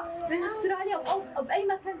المزرعة من استراليا أو بأي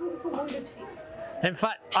مكان هو بيكون موجود فيه. In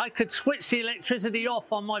fact, I could switch the electricity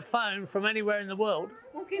off on my phone from anywhere in the world.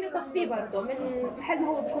 ممكن يطفيه برضه من محل ما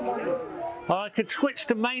هو بيكون موجود. Or I could switch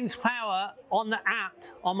the mains power on the app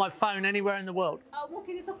on my phone anywhere in the world. أو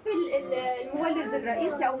ممكن يطفي المولد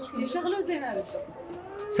الرئيسي أو يشغله زي ما بده.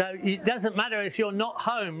 So it doesn't matter if you're not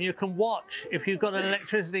home, you can watch if you've got an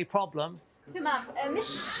electricity problem. تمام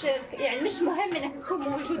مش مهم انك تكون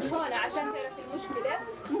موجود هون عشان تعرف المشكله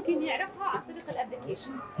ممكن يعرفها عن طريق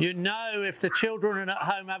الابلكيشن. You know if the children are at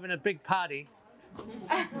home having a big party.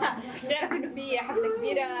 تعرف انه في حفله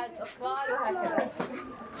كبيره اطفال وهكذا.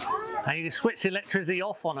 And you can switch the electricity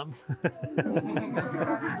off on them.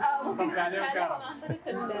 ممكن تتعلم عن طريق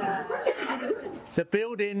The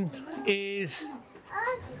building is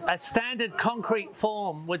a standard concrete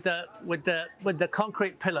form with the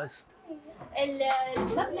concrete pillars.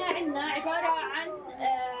 المبنى عندنا عبارة عن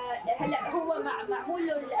هلا هو معمول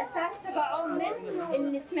له الأساس تبعه من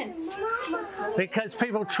الإسمنت. Because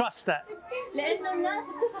people trust that. لأنه الناس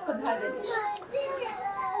بتثق بهذا الشيء.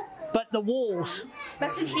 But the walls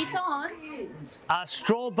بس الحيطان are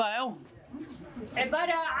straw bale.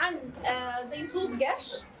 عبارة عن زي طوب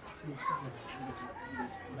قش.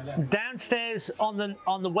 Downstairs on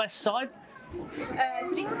the west side.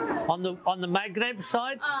 سوري. On the Maghreb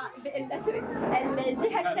side. سوري.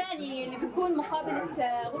 الجهة الثانية اللي بتكون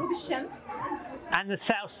مقابلة غروب الشمس. And the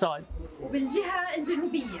south side. وبالجهة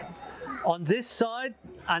الجنوبية. On this side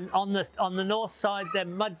and on the north side they're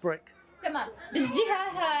mud brick. تمام. بالجهة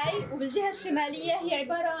هاي وبالجهة الشمالية هي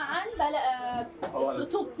عبارة عن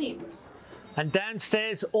طوب طين. And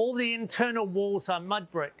downstairs all the internal walls are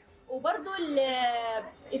mud brick. وبرضه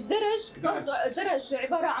الدرج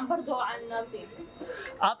عبارة عن برضه عن طين.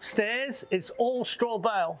 Upstairs it's all straw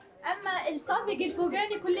bale. أما الطابق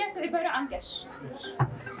الفوقاني كلياته عبارة عن قش.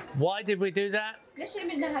 Why did we do that? ليش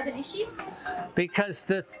عملنا هذا الإشي؟ Because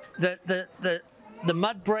the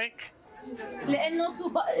mud brick لأنه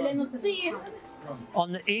الطين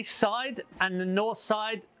on the east side and the north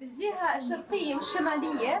side بالجهة الشرقية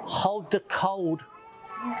والشمالية hold the cold.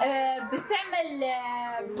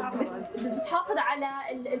 بتحافظ على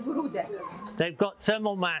البرودة. They've got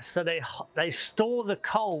thermal mass, so they store the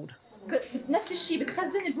cold. نفس الشيء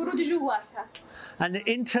بتخزن البرودة جواتها. And the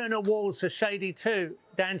internal walls are shady too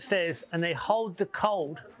downstairs, and they hold the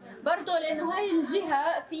cold. برضه لأنه هاي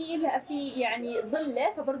الجهة في يعني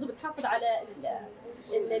ظلة فبرضه بتحافظ على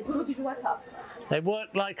البرودة جواتها. They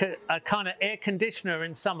work like a kind of air conditioner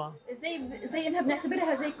in summer. زي انها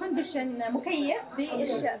بنعتبرها زي كونديشن مكيف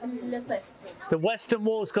بالصيف. The western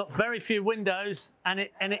wall's got very few windows and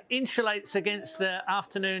it insulates against the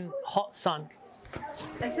afternoon hot sun.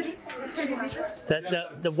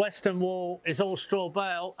 The western wall is all straw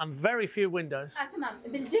bale and very few windows. تمام.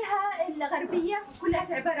 بالجهة الغربية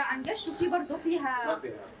كلها عبارة عن قش وفي برضه فيها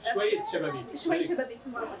شوية شبابيك.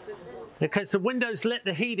 Because the windows let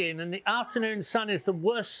the heat in and the afternoon sun is the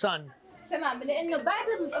worst sun. تمام لأنه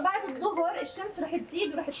بعد الظهر الشمس راح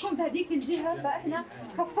تزيد وراح تكون بهذيك الجهة فإحنا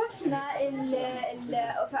خففنا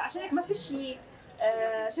فعشان هيك ما في شيء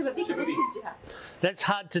شبابيك بهذيك الجهة. That's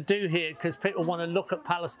hard to do here because people want to look at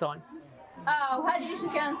Palestine. وهذا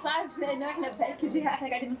الشيء كان صعب لأنه إحنا بهذيك الجهة إحنا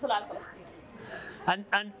قاعدين نطلع على فلسطين.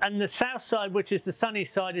 And the south side, which is the sunny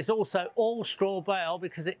side, is also all straw bale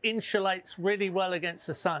because it insulates really well against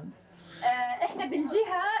the sun. احنا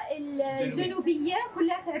بالجهه الجنوبيه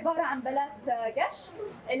كلها عباره عن بلات قش.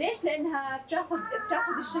 ليش؟ لانها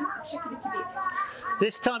بتاخذ الشمس بشكل كبير.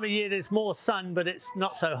 This time of year there's more sun but it's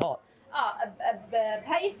not so hot.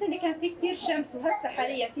 بهاي السنه كان في كثير شمس وهسه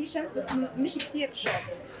حاليا في شمس بس مش كثير شوب.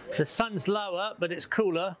 The sun's lower but it's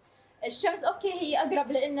cooler. الشمس اوكي هي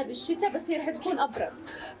اقرب لنا بالشتاء بس هي رح تكون ابرد.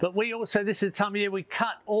 But we also, this is the time of year we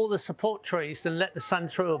cut all the support trees to let the sun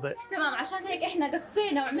through a bit. تمام عشان هيك احنا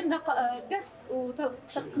قصينا وعملنا قص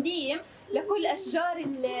وتقديم لكل اشجار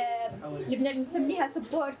اللي بنسميها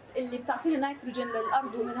سبورت اللي بتعطينا نيتروجين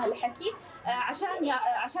للارض ومن هالحكي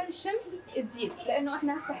عشان الشمس تزيد، لانه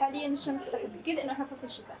احنا هسه حاليا الشمس رح تقل لانه احنا فصل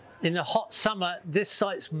الشتاء. In the hot summer, this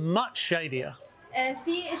site's much shadier.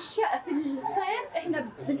 في الصيف احنا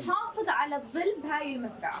بنحافظ على الظل بهاي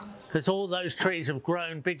المزرعه. Because all those trees have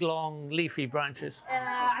grown big, long, leafy branches.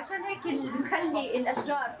 عشان هيك بنخلي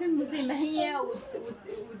الاشجار تنمو زي ما هي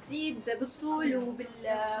وتزيد بالطول وبالظل،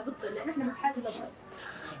 لانه احنا بحاجه للظل.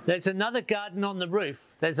 There's another garden on the roof.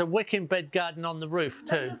 There's a wicking bed garden on the roof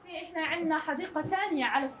too. احنا عندنا حديقه ثانيه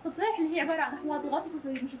على السطح اللي هي عباره عن احواض الغطس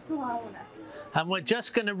زي ما شفتوها هنا. And we're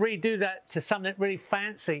just going to redo that to something really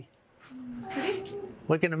fancy.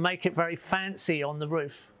 We're going to make it very fancy on the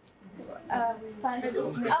roof.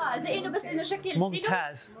 زي انه بس انه شكل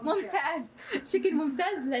ممتاز. ممتاز، شكل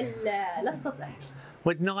ممتاز للسطح.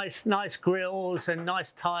 With nice grills and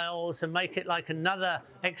nice tiles and make it like another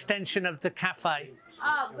extension of the cafe.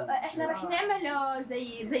 احنا رح نعمله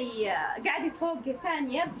زي قاعده فوق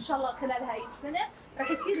ثانيه ان شاء الله خلال هاي السنه،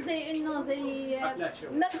 رح يصير زي انه زي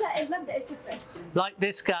مبدأ الكافيه. Like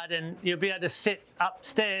this garden, you'll be able to sit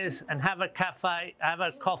upstairs and have a cafe, have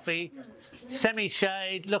a coffee,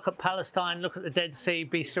 semi-shade, look at Palestine, look at the Dead Sea,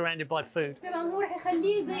 be surrounded by food. تمام، هو رح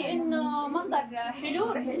يخليه زي انه منظر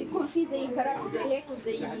حلو، رح يكون فيه زي كراسي زي هيك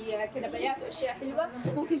وزي كنبايات واشياء حلوه،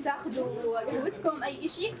 ممكن تاخذوا قهوتكم اي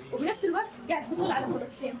شيء، وبنفس الوقت قاعد تبصوا على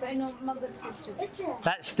فلسطين، فانه منظر كثير حلو.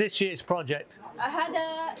 That's this year's project.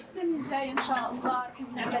 هذا السنه الجاي ان شاء الله رح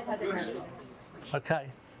نعمل هذا المشروع. Okay.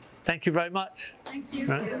 Thank you very much. Thank you.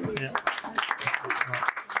 Right.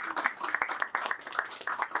 Yeah.